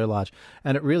Eliza Burlage.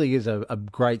 And it really is a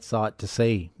great sight to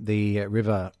see the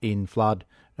river in flood.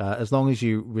 As long as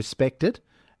you respect it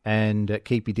and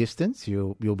keep your distance,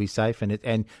 you'll be safe,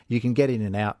 and you can get in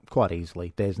and out quite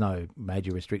easily. There's no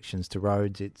major restrictions to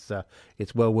roads.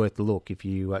 It's well worth the look if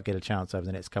you get a chance over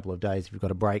the next couple of days, if you've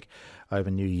got a break over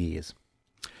New Year's.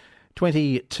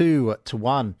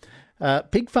 22-1.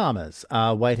 Pig farmers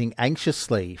are waiting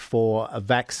anxiously for a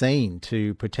vaccine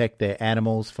to protect their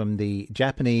animals from the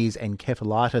Japanese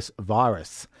encephalitis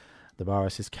virus. The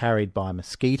virus is carried by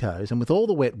mosquitoes, and with all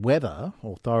the wet weather,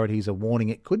 authorities are warning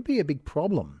it could be a big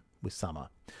problem with summer.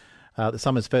 The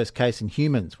summer's first case in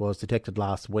humans was detected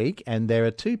last week, and there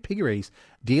are 2 piggeries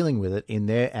dealing with it in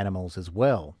their animals as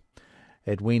well.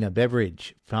 Edwina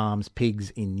Beveridge farms pigs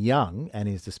in Young and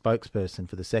is the spokesperson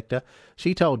for the sector.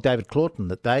 She told David Claughton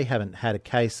that they haven't had a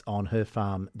case on her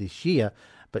farm this year,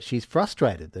 but she's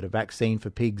frustrated that a vaccine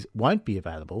for pigs won't be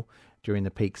available during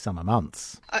the peak summer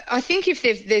months. I think if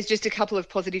there's just a couple of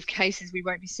positive cases, we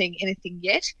won't be seeing anything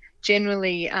yet.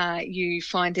 Generally, you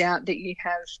find out that you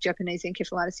have Japanese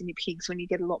encephalitis in your pigs when you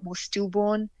get a lot more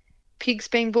stillborn pigs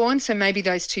being born. So maybe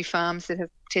those 2 farms that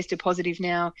have tested positive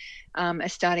now are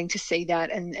starting to see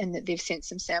that, and that they've sent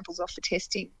some samples off for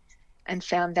testing and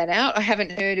found that out. I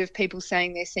haven't heard of people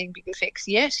saying they're seeing big effects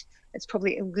yet. It's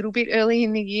probably a little bit early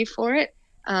in the year for it,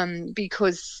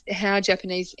 because how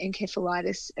Japanese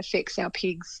encephalitis affects our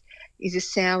pigs is a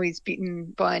sow is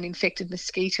bitten by an infected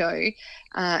mosquito,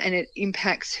 and it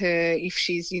impacts her if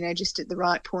she's, just at the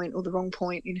right point or the wrong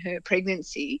point in her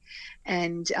pregnancy,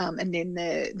 and then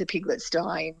the piglets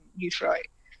die in utero.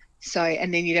 So,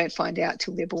 and then you don't find out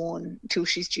till they're born, till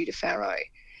she's due to farrow.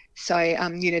 So,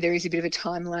 there is a bit of a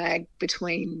time lag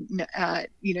between,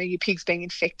 your pigs being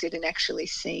infected and actually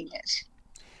seeing it.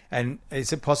 And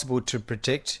is it possible to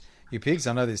protect your pigs?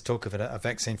 I know there's talk of a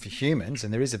vaccine for humans,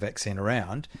 and there is a vaccine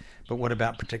around, but what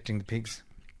about protecting the pigs?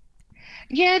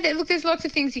 Yeah, look, there's lots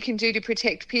of things you can do to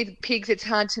protect pigs. It's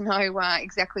hard to know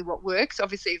exactly what works.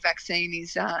 Obviously, a vaccine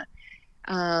is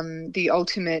the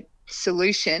ultimate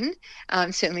solution.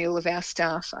 Certainly all of our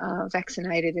staff are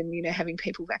vaccinated, and, having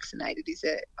people vaccinated is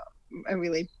a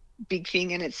really big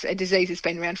thing, and it's a disease that's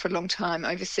been around for a long time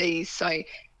overseas, so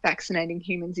vaccinating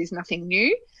humans is nothing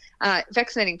new.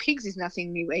 Vaccinating pigs is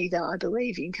nothing new either. I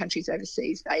believe in countries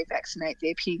overseas they vaccinate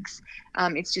their pigs.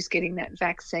 It's just getting that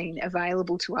vaccine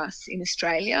available to us in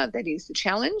Australia that is the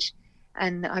challenge.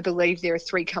 And I believe there are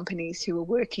 3 companies who are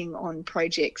working on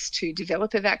projects to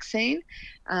develop a vaccine,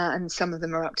 and some of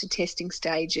them are up to testing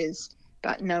stages,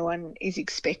 but no one is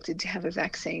expected to have a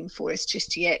vaccine for us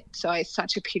just yet. So it's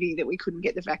such a pity that we couldn't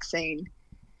get the vaccine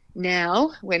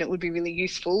now when it would be really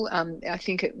useful. I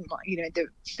think the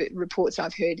reports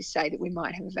I've heard say that we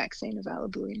might have a vaccine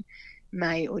available in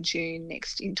May or June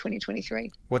next in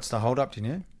 2023. What's the hold up, do you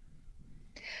know?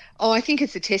 Oh, I think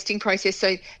it's the testing process.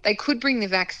 So they could bring the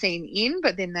vaccine in,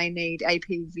 but then they need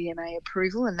APVMA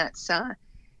approval, and that's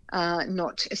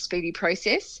not a speedy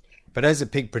process. But as a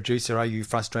pig producer, are you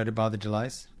frustrated by the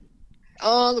delays?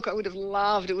 Oh, look, I would have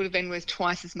loved, it would have been worth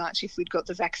twice as much if we'd got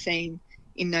the vaccine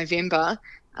in November,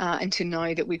 and to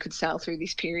know that we could sail through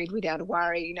this period without a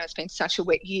worry. It's been such a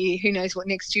wet year. Who knows what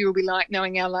next year will be like?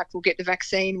 Knowing our luck, we'll get the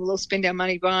vaccine, we'll all spend our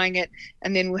money buying it,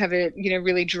 and then we'll have a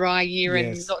really dry year.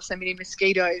 Yes. And not so many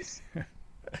mosquitoes.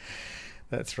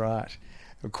 That's right.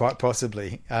 Quite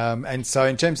possibly. And so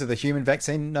in terms of the human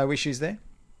vaccine, no issues there?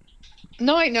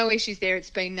 No issues there. It's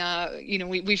been,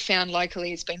 we've found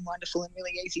locally it's been wonderful and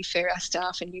really easy for our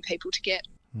staff and new people to get.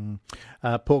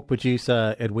 Pork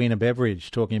producer Edwina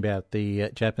Beveridge talking about the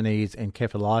Japanese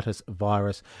encephalitis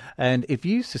virus. And if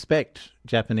you suspect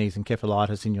Japanese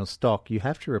encephalitis in your stock, you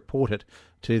have to report it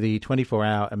to the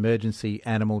 24-hour emergency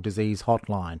animal disease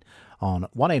hotline on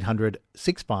 1800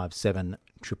 657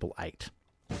 888.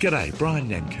 G'day, Brian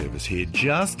Nankervis here,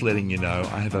 just letting you know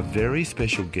I have a very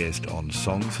special guest on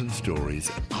Songs and Stories.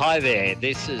 Hi there,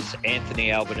 this is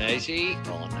Anthony Albanese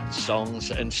on Songs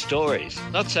and Stories.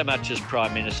 Not so much as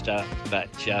Prime Minister, but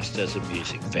just as a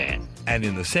music fan. And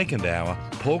in the second hour,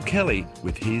 Paul Kelly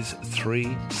with his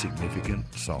 3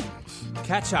 significant songs.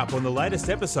 Catch up on the latest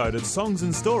episode of Songs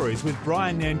and Stories with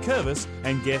Brian Nankervis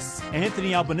and guests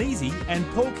Anthony Albanese and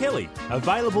Paul Kelly.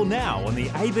 Available now on the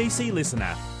ABC Listen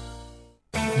app.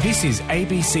 This is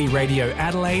ABC Radio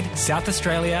Adelaide, South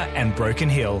Australia and Broken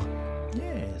Hill.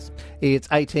 Yes, it's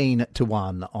 18 to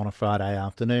 1 on a Friday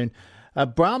afternoon. A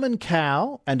Brahman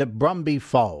cow and a Brumby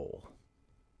foal.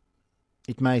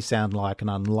 It may sound like an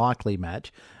unlikely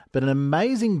match, but an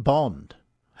amazing bond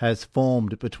has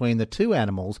formed between the two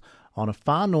animals on a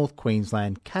far north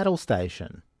Queensland cattle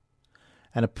station.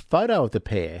 And a photo of the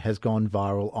pair has gone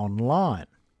viral online.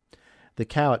 The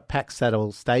cow at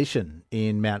Packsaddle Station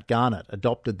in Mount Garnet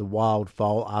adopted the wild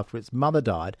foal after its mother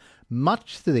died,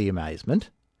 much to the amazement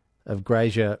of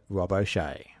grazier Rob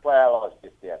O'Shea. Well, I was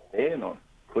just out there and I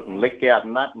putting lick out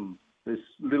and that, and this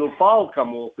little foal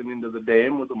come walking into the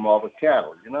dam with a mob of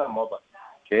cattle, mob of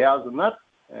cows and that.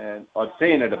 And I'd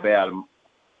seen it about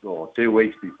 2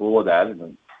 weeks before that, and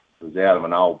it was out of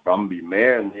an old Brumby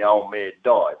mare, and the old mare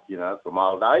died, from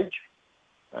old age.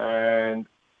 And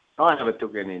I never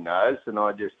took any notice, and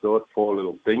I just thought, poor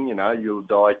little thing, you'll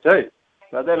die too.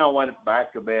 So then I went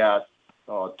back about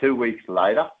 2 weeks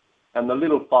later, and the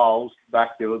little foal's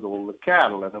back there with all the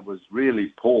cattle, and it was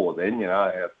really poor then,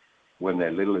 when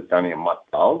they're little, it's only a month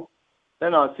old.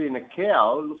 Then I seen a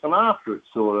cow looking after it,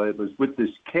 it was with this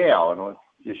cow, and I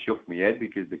just shook my head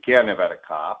because the cow never had a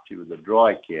calf. She was a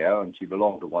dry cow, and she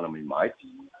belonged to one of my mates.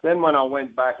 Then when I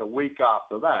went back a week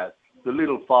after that, the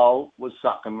little foal was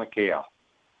sucking the cow.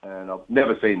 And I've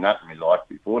never seen that in my life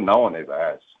before. No one ever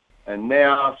has. And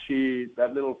now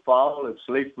that little foal, it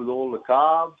sleeps with all the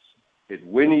calves.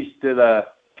 It whinnies to the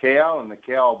cow, and the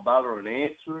cow will butter and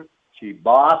answer it. She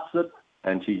barks it,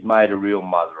 and she's made a real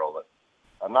mother of it.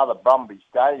 Another Brumby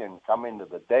stallion come into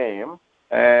the dam,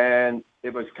 and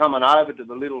it was coming over to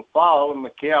the little foal, and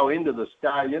the cow into the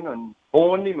stallion and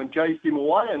horned him and chased him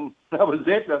away, and that was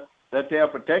it. That's how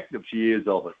protective she is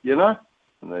of it,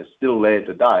 And they're still there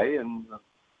today, and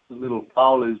the little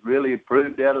foal is really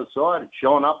proved out of sight. It's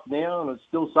shone up now, and it's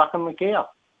still sucking the cow.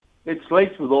 It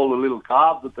sleeps with all the little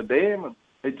calves at the dam, and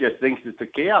it just thinks it's a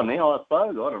cow now, I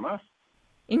suppose. I don't know.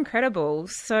 Incredible.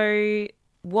 So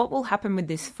what will happen with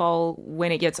this foal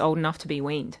when it gets old enough to be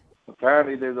weaned?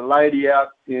 Apparently there's a lady out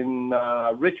in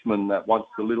Richmond that wants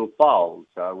the little foal,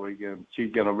 so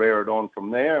she's going to rear it on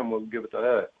from there, and we'll give it to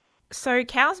her. So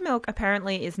cow's milk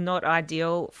apparently is not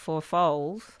ideal for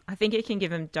foals. I think it can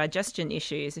give them digestion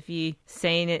issues. Have you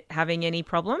seen it having any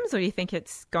problems, or do you think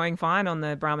it's going fine on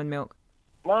the Brahman milk?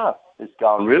 No, it's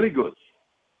going really good.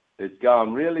 It's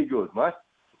going really good, mate.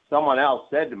 Someone else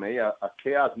said to me, a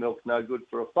cow's milk's no good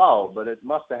for a foal, but it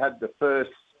must have had the first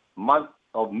month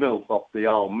of milk off the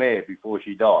old mare before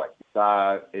she died.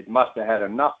 So it must have had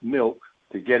enough milk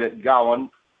to get it going,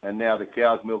 and now the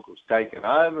cow's milk was taken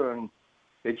over, and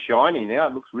it's shiny now.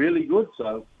 It looks really good,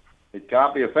 so it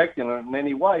can't be affecting it in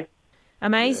any way.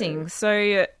 Amazing.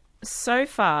 Yeah. So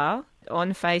far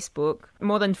on Facebook,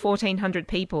 more than 1,400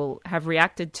 people have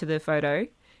reacted to the photo.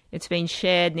 It's been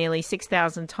shared nearly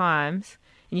 6,000 times,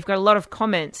 and you've got a lot of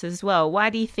comments as well. Why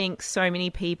do you think so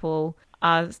many people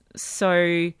are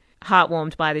so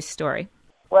heartwarmed by this story?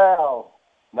 Well,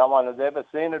 no one has ever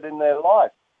seen it in their life.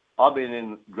 I've been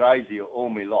in Grazier all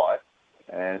my life,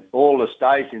 and all the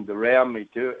stations around me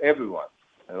too, everyone.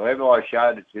 Whoever I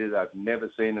showed it to, they've never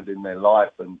seen it in their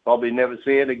life and probably never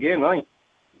see it again, eh?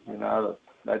 You know,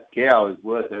 that cow is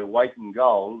worth her weight in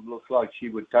gold. Looks like she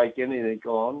would take anything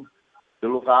on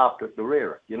to look after it, to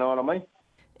rear it. You know what I mean?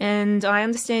 And I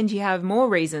understand you have more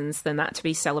reasons than that to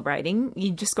be celebrating.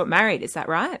 You just got married, is that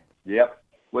right? Yep.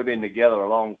 We've been together a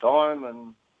long time,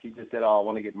 and she just said, I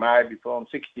want to get married before I'm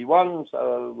 61,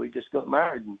 so we just got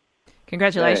married.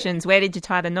 Congratulations. Yeah. Where did you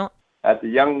tie the knot? At the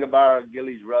Yungaburra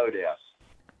Gillies Roadhouse.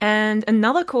 And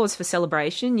another cause for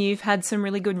celebration, you've had some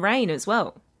really good rain as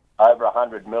well. Over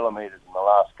 100 millimetres in the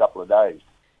last couple of days.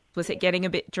 Was it getting a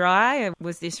bit dry, or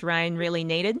was this rain really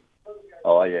needed?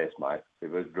 Oh, yes, mate.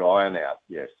 It was drying out,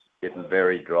 yes. Getting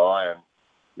very dry, and,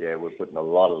 yeah, we're putting a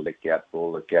lot of lick out for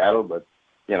all the cattle, but,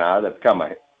 you know, they've come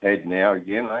ahead now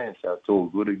again, eh? So it's all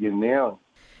good again now.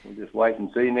 We'll just wait and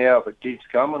see now if it keeps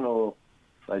coming, or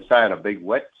they say in a big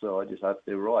wet, so I just hope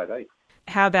they're right, eh?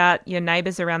 How about your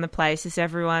neighbours around the place? Is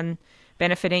everyone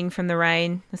benefiting from the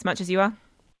rain as much as you are?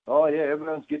 Oh, yeah,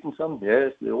 everyone's getting some.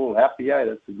 Yes, they're all happy, eh?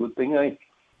 That's a good thing, eh?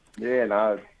 Yeah,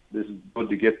 no, this is good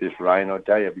to get this rain, I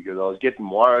tell you, because I was getting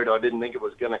worried. I didn't think it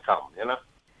was going to come, you know?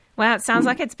 Wow, it sounds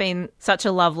like it's been such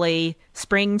a lovely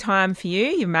springtime for you.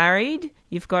 You're married,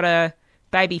 you've got a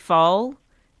baby foal,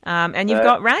 and you've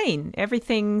got rain.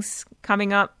 Everything's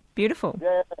coming up beautiful.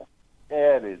 Yeah,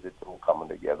 it is. It's all coming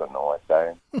together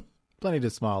nice, eh? Plenty to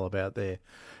smile about there.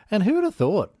 And who would have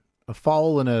thought? A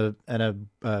foal and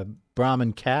a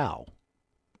Brahman cow.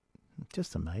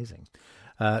 Just amazing.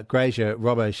 Grazier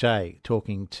Rob O'Shea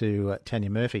talking to Tanya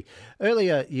Murphy.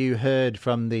 Earlier you heard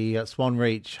from the Swan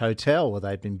Reach Hotel, where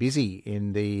they've been busy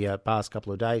in the past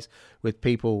couple of days with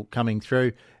people coming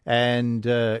through. And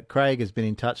Craig has been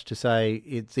in touch to say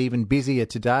it's even busier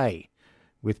today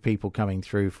with people coming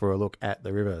through for a look at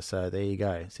the river. So there you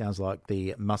go. Sounds like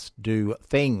the must-do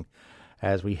thing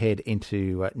as we head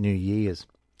into New Year's.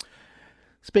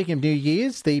 Speaking of New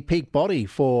Year's, the peak body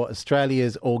for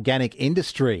Australia's organic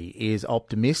industry is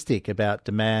optimistic about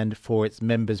demand for its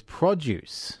members'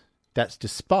 produce. That's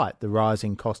despite the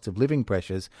rising cost of living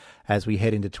pressures as we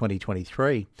head into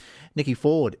 2023. Nikki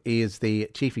Ford is the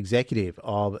Chief Executive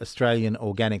of Australian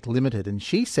Organic Limited, and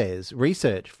she says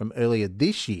research from earlier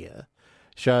this year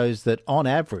shows that on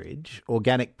average,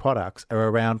 organic products are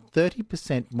around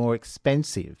 30% more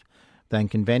expensive than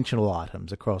conventional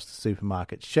items across the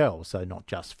supermarket shelves, so not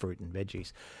just fruit and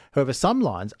veggies. However, some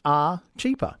lines are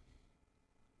cheaper.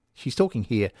 She's talking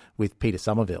here with Peter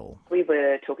Somerville. We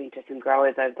were talking to some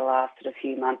growers over the last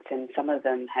few months, and some of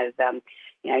them have,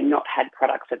 not had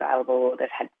products available, or they've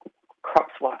had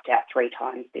crops wiped out 3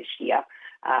 times this year,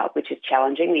 which is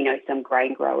challenging. We know some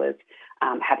grain growers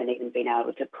haven't even been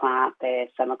able to plant their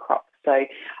summer crops. So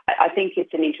I think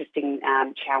it's an interesting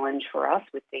challenge for us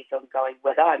with these ongoing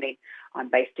weather. I mean, I'm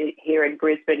based here in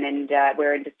Brisbane, and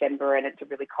we're in December, and it's a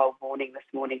really cold morning this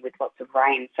morning with lots of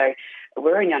rain. So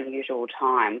we're in unusual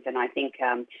times, and I think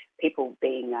people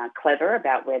being clever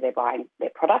about where they're buying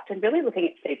their product and really looking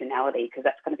at seasonality, because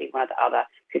that's going to be one of the other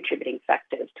contributing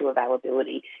factors to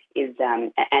availability is,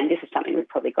 and this is something we've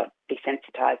probably got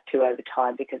desensitized to over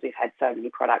time because we've had so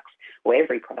many products, or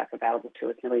every product available to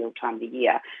us nearly all time of the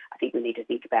year. I think we need to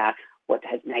think about what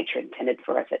has nature intended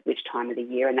for us at which time of the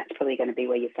year, and that's probably going to be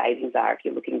where your savings are. If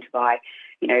you're looking to buy,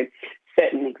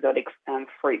 certain exotic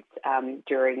fruits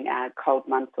during cold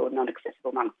months or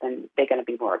non-accessible months, then they're going to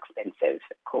be more expensive,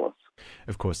 of course.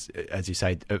 Of course, as you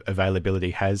say,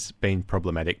 availability has been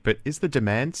problematic, but is the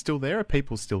demand still there? Are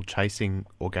people still chasing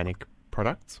organic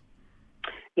products?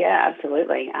 Yeah,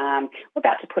 absolutely. We're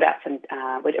about to put out some,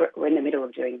 we're in the middle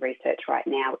of doing research right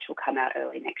now, which will come out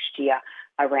early next year,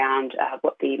 around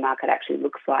what the market actually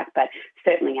looks like. But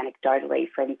certainly anecdotally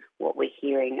from what we're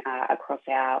hearing across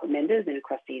our members and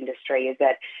across the industry is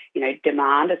that,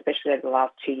 demand, especially over the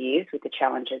last 2 years with the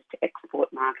challenges to export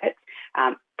markets,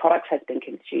 products has been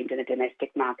consumed in the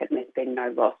domestic market and there's been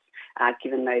no loss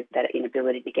given that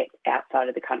inability to get outside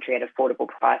of the country at affordable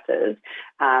prices.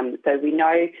 So we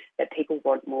know that people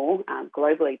want more.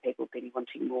 Globally, people have been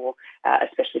wanting more,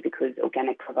 especially because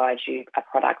organic provides you a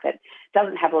product that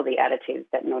doesn't have all the additives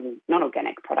that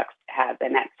non-organic products have,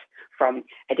 and that's from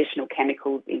additional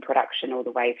chemicals in production all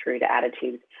the way through to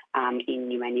additives in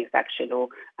new manufactured or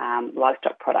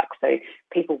livestock products. So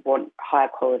people want higher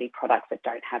quality products that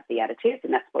don't have the additives,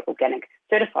 and that's what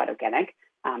certified organic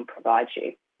provides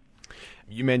you.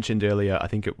 You mentioned earlier, I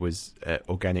think it was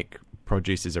organic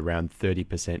produce is around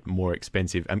 30% more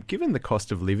expensive. Given the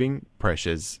cost of living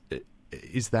pressures,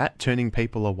 is that turning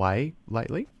people away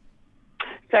lately?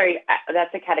 So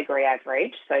that's a category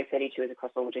average. So 32 is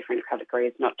across all different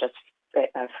categories, not just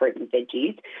fruit and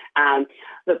veggies.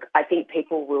 Look, I think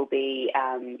people will be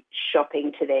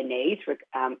shopping to their needs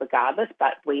regardless,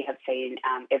 but we have seen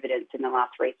evidence in the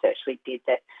last research we did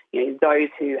that those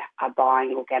who are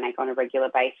buying organic on a regular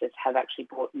basis have actually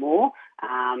bought more.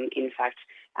 In fact,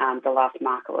 the last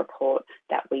market report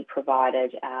that we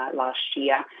provided last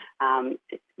year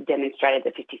demonstrated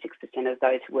that 56% of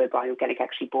those who were buying organic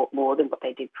actually bought more than what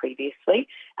they did previously.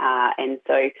 And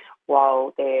so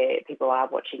while people are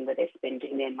watching where they're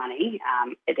spending their money,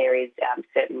 there is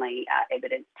certainly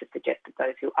evidence to suggest that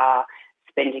those who are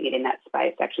spending it in that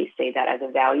space actually see that as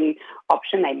a value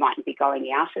option. They mightn't be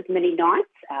going out as many nights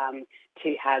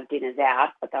to have dinners out,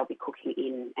 but they'll be cooking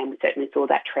in. And we certainly saw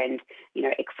that trend,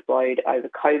 explode over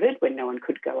COVID when no one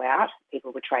could go out.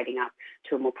 People were trading up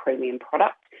to a more premium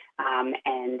product,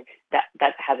 and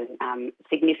that hasn't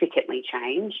significantly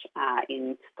changed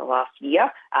in the last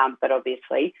year. But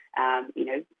obviously,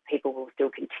 people will still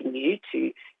continue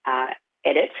to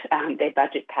edit their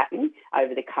budget pattern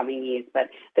over the coming years. But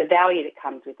the value that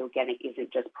comes with organic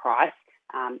isn't just price.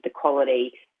 The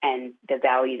quality and the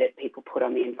value that people put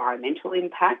on the environmental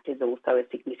impact is also a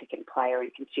significant player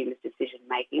in consumers'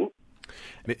 decision-making.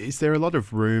 Is there a lot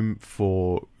of room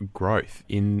for growth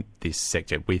in this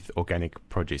sector with organic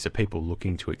produce? Are people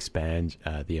looking to expand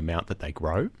the amount that they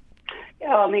grow?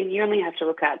 Yeah, you only have to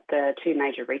look at the two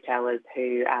major retailers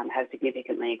who have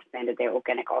significantly expanded their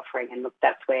organic offering, and look,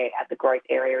 that's where the growth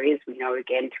area is. We know,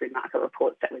 again, through market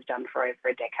reports that was done for over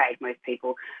a decade, most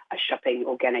people are shopping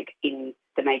organic in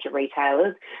the major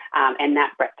retailers, and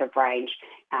that breadth of range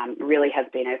really has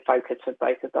been a focus for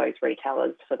both of those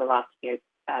retailers for the last 3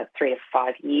 to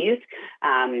 5 years.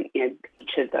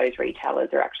 Each of those retailers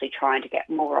are actually trying to get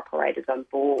more operators on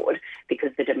board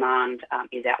because the demand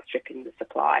is outstripping the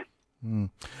supply.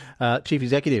 Chief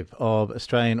Executive of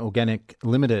Australian Organic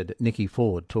Limited, Nikki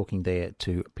Ford, talking there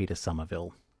to Peter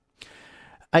Somerville.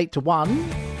 8 to 1.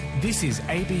 This is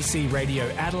ABC Radio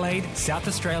Adelaide, South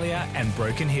Australia and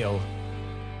Broken Hill.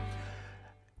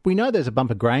 We know there's a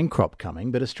bumper grain crop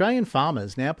coming, but Australian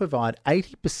farmers now provide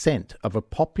 80% of a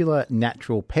popular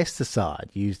natural pesticide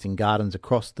used in gardens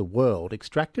across the world,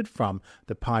 extracted from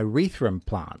the pyrethrum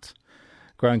plant.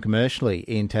 Grown commercially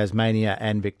in Tasmania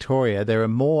and Victoria, there are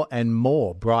more and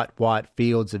more bright white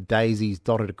fields of daisies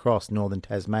dotted across northern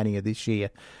Tasmania this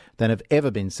year than have ever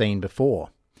been seen before.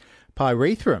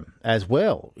 Pyrethrum, as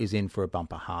well, is in for a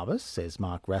bumper harvest, says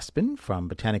Mark Raspin from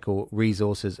Botanical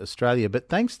Resources Australia. But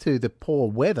thanks to the poor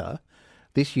weather,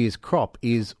 this year's crop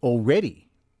is already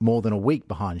more than a week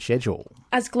behind schedule.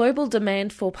 As global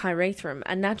demand for pyrethrum,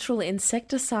 a natural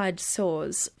insecticide,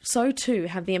 soars, so too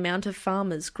have the amount of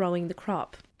farmers growing the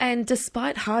crop. And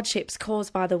despite hardships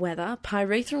caused by the weather,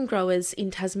 pyrethrum growers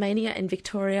in Tasmania and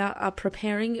Victoria are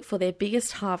preparing for their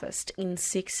biggest harvest in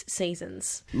 6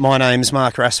 seasons. My name's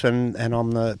Mark Raspin and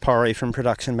I'm the pyrethrum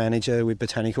production manager with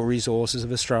Botanical Resources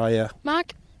of Australia.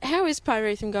 Mark, how is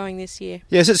pyrethrum going this year?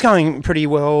 Yes, it's going pretty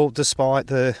well despite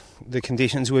the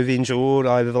conditions we've endured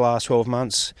over the last 12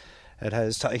 months. It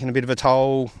has taken a bit of a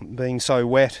toll being so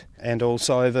wet, and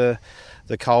also the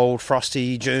cold,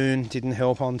 frosty June didn't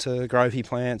help onto grovey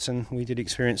plants, and we did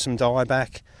experience some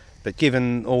dieback. But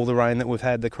given all the rain that we've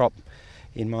had, the crop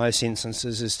in most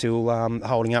instances is still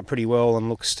holding up pretty well and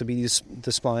looks to be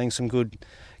displaying some good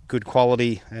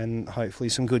quality and hopefully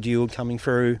some good yield coming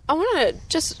through. I want to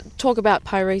just talk about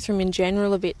pyrethrum in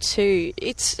general a bit too.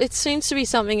 It seems to be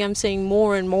something I'm seeing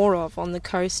more and more of on the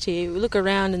coast here. We look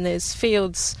around and there's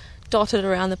fields dotted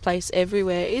around the place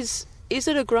everywhere. Is Is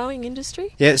it a growing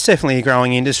industry? Yeah, it's definitely a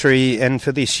growing industry, and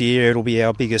for this year it'll be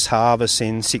our biggest harvest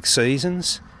in 6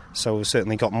 seasons. So we've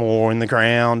certainly got more in the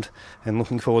ground and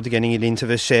looking forward to getting it into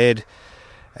the shed.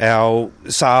 Our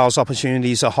sales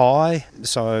opportunities are high,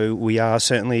 so we are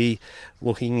certainly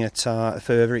looking at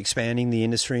further expanding the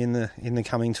industry in the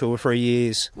coming 2 or 3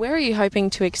 years. Where are you hoping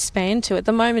to expand to? At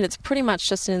the moment it's pretty much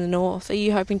just in the north. Are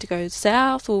you hoping to go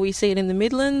south? Will we see it in the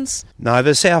Midlands? No,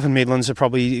 the South and Midlands are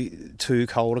probably too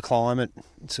cold a climate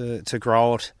to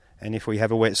grow it, and if we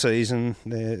have a wet season,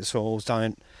 the soils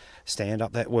don't stand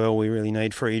up that well. We really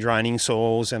need free draining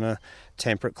soils and a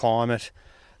temperate climate.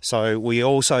 So we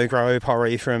also grow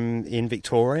pyrethrum in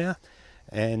Victoria,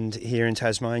 and here in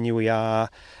Tasmania we are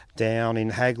down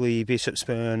in Hagley,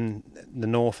 Bishopsburn, the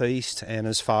northeast, and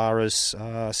as far as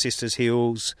Sisters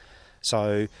Hills.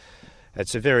 So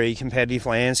it's a very competitive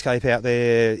landscape out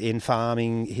there in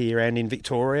farming here and in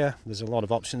Victoria. There's a lot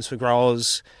of options for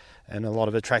growers and a lot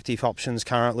of attractive options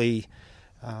currently,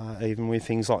 even with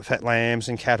things like fat lambs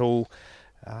and cattle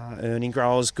earning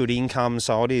growers good income.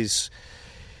 So it is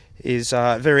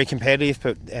very competitive,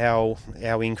 but our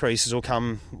increases will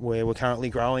come where we're currently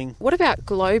growing. What about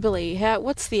globally?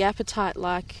 What's the appetite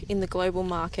like in the global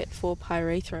market for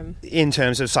pyrethrum? In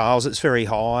terms of sales, it's very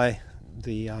high.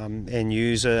 The end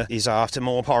user is after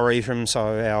more pyrethrum,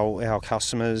 so our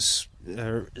customers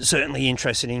are certainly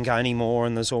interested in gaining more,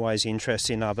 and there's always interest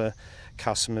in other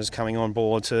customers coming on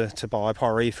board to buy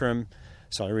pyrethrum.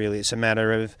 So really it's a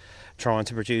matter of trying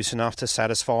to produce enough to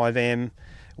satisfy them.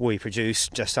 We produce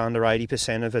just under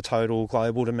 80% of the total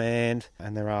global demand,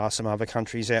 and there are some other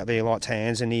countries out there like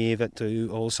Tanzania that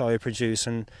do also produce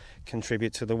and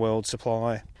contribute to the world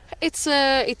supply. It's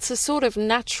a sort of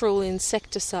natural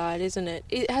insecticide, isn't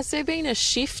it? Has there been a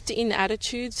shift in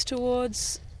attitudes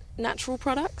towards natural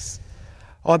products?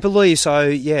 I believe so,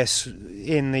 yes.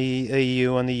 In the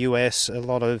EU and the US, a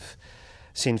lot of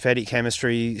synthetic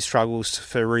chemistry struggles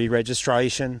for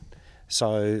re-registration.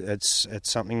 So it's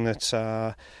something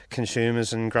that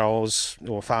consumers and growers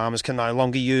or farmers can no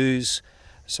longer use.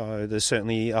 So there's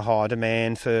certainly a high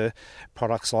demand for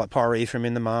products like pyrethrum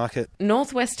in the market.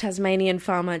 Northwest Tasmanian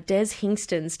farmer Des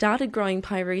Hingston started growing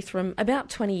pyrethrum about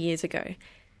 20 years ago,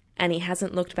 and he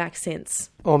hasn't looked back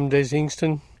since. I'm Des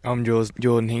Hingston. I'm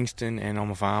Jordan Hingston, and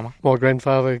I'm a farmer. My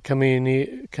grandfather come here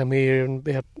in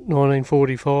about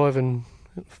 1945 and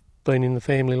been in the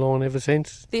family line ever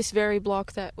since. This very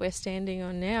block that we're standing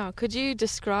on now, could you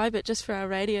describe it just for our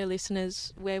radio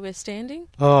listeners where we're standing?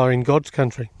 Oh, in God's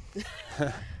country.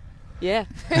 Yeah,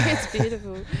 it's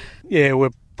beautiful. Yeah, we're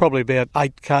probably about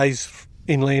 8 k's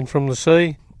inland from the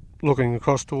sea, looking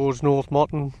across towards North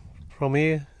Motton from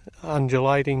here,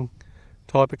 undulating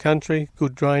type of country,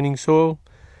 good draining soil,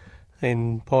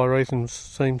 and pyrethrum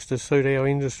seems to suit our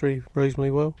industry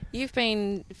reasonably well. You've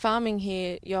been farming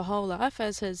here your whole life,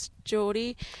 as has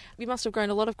Geordie. You must have grown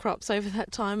a lot of crops over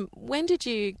that time. When did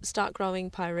you start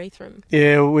growing pyrethrum?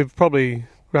 Yeah, we've probably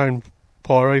grown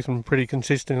pyrethrum pretty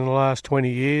consistent in the last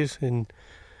 20 years, and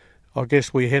I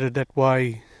guess we headed that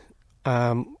way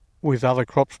with other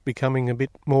crops becoming a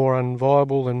bit more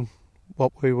unviable than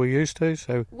what we were used to.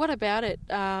 So, what about it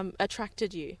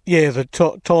attracted you? Yeah, the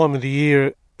time of the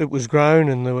year it was grown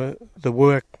and the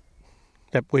work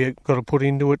that we got to put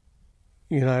into it,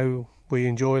 you know, we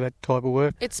enjoy that type of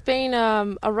work. It's been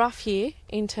a rough year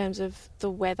in terms of the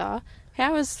weather.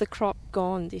 How has the crop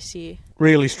gone this year?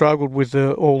 Really struggled with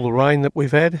all the rain that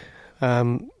we've had,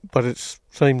 but it's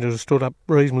seemed to have stood up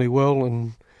reasonably well,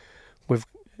 and we've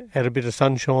had a bit of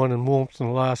sunshine and warmth in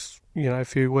the last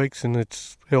few weeks, and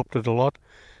it's helped it a lot.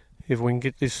 If we can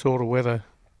get this sort of weather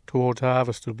towards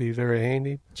harvest, it'll be very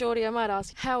handy. Geordie, I might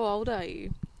ask, how old are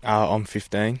you? I'm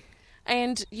 15.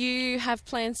 And you have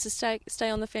plans to stay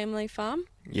on the family farm?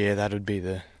 Yeah, that'd be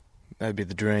the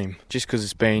dream. Just because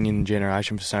it's been in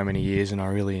generation for so many years, and I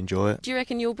really enjoy it. Do you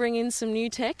reckon you'll bring in some new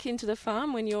tech into the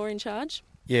farm when you're in charge?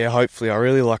 Yeah, hopefully. I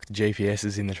really like the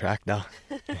GPSs in the tractor.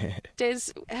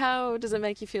 Des, how does it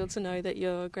make you feel to know that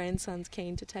your grandson's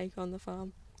keen to take on the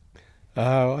farm?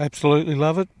 I absolutely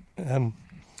love it.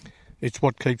 It's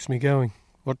what keeps me going,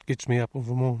 what gets me up of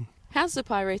the morning. How's the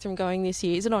pyrethrum going this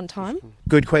year? Is it on time?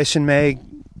 Good question, Meg.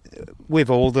 With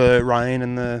all the rain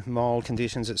and the mild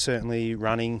conditions, it's certainly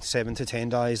running 7 to 10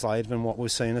 days later than what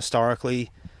we've seen historically.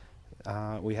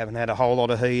 We haven't had a whole lot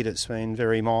of heat. It's been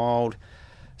very mild.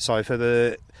 So for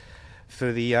the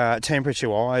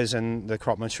temperature-wise and the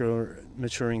crop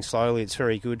maturing slowly, it's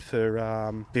very good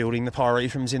for building the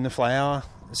pyrethrums in the flower.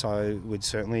 So we'd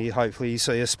certainly hopefully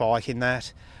see a spike in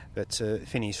that. But to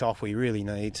finish off, we really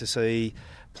need to see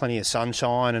plenty of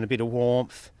sunshine and a bit of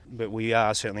warmth. but we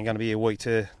are certainly going to be a week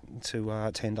to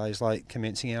 10 days late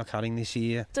commencing our cutting this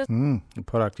year.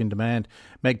 Product in demand.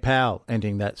 Meg Powell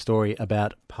ending that story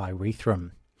about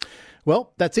pyrethrum.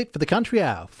 Well, that's it for the Country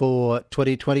Hour for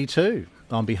 2022.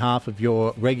 On behalf of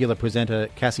your regular presenter,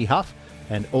 Cassie Huff,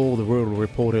 and all the rural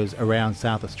reporters around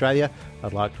South Australia,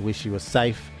 I'd like to wish you a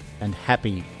safe and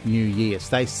happy New Year.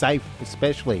 Stay safe,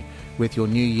 especially with your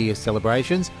New Year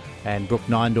celebrations. And Brooke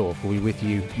Neindorf will be with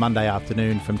you Monday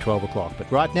afternoon from 12 o'clock.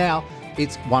 But right now,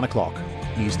 it's 1 o'clock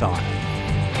news time.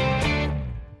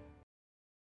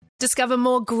 Discover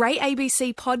more great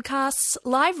ABC podcasts,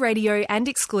 live radio and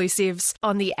exclusives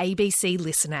on the ABC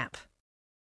Listen app.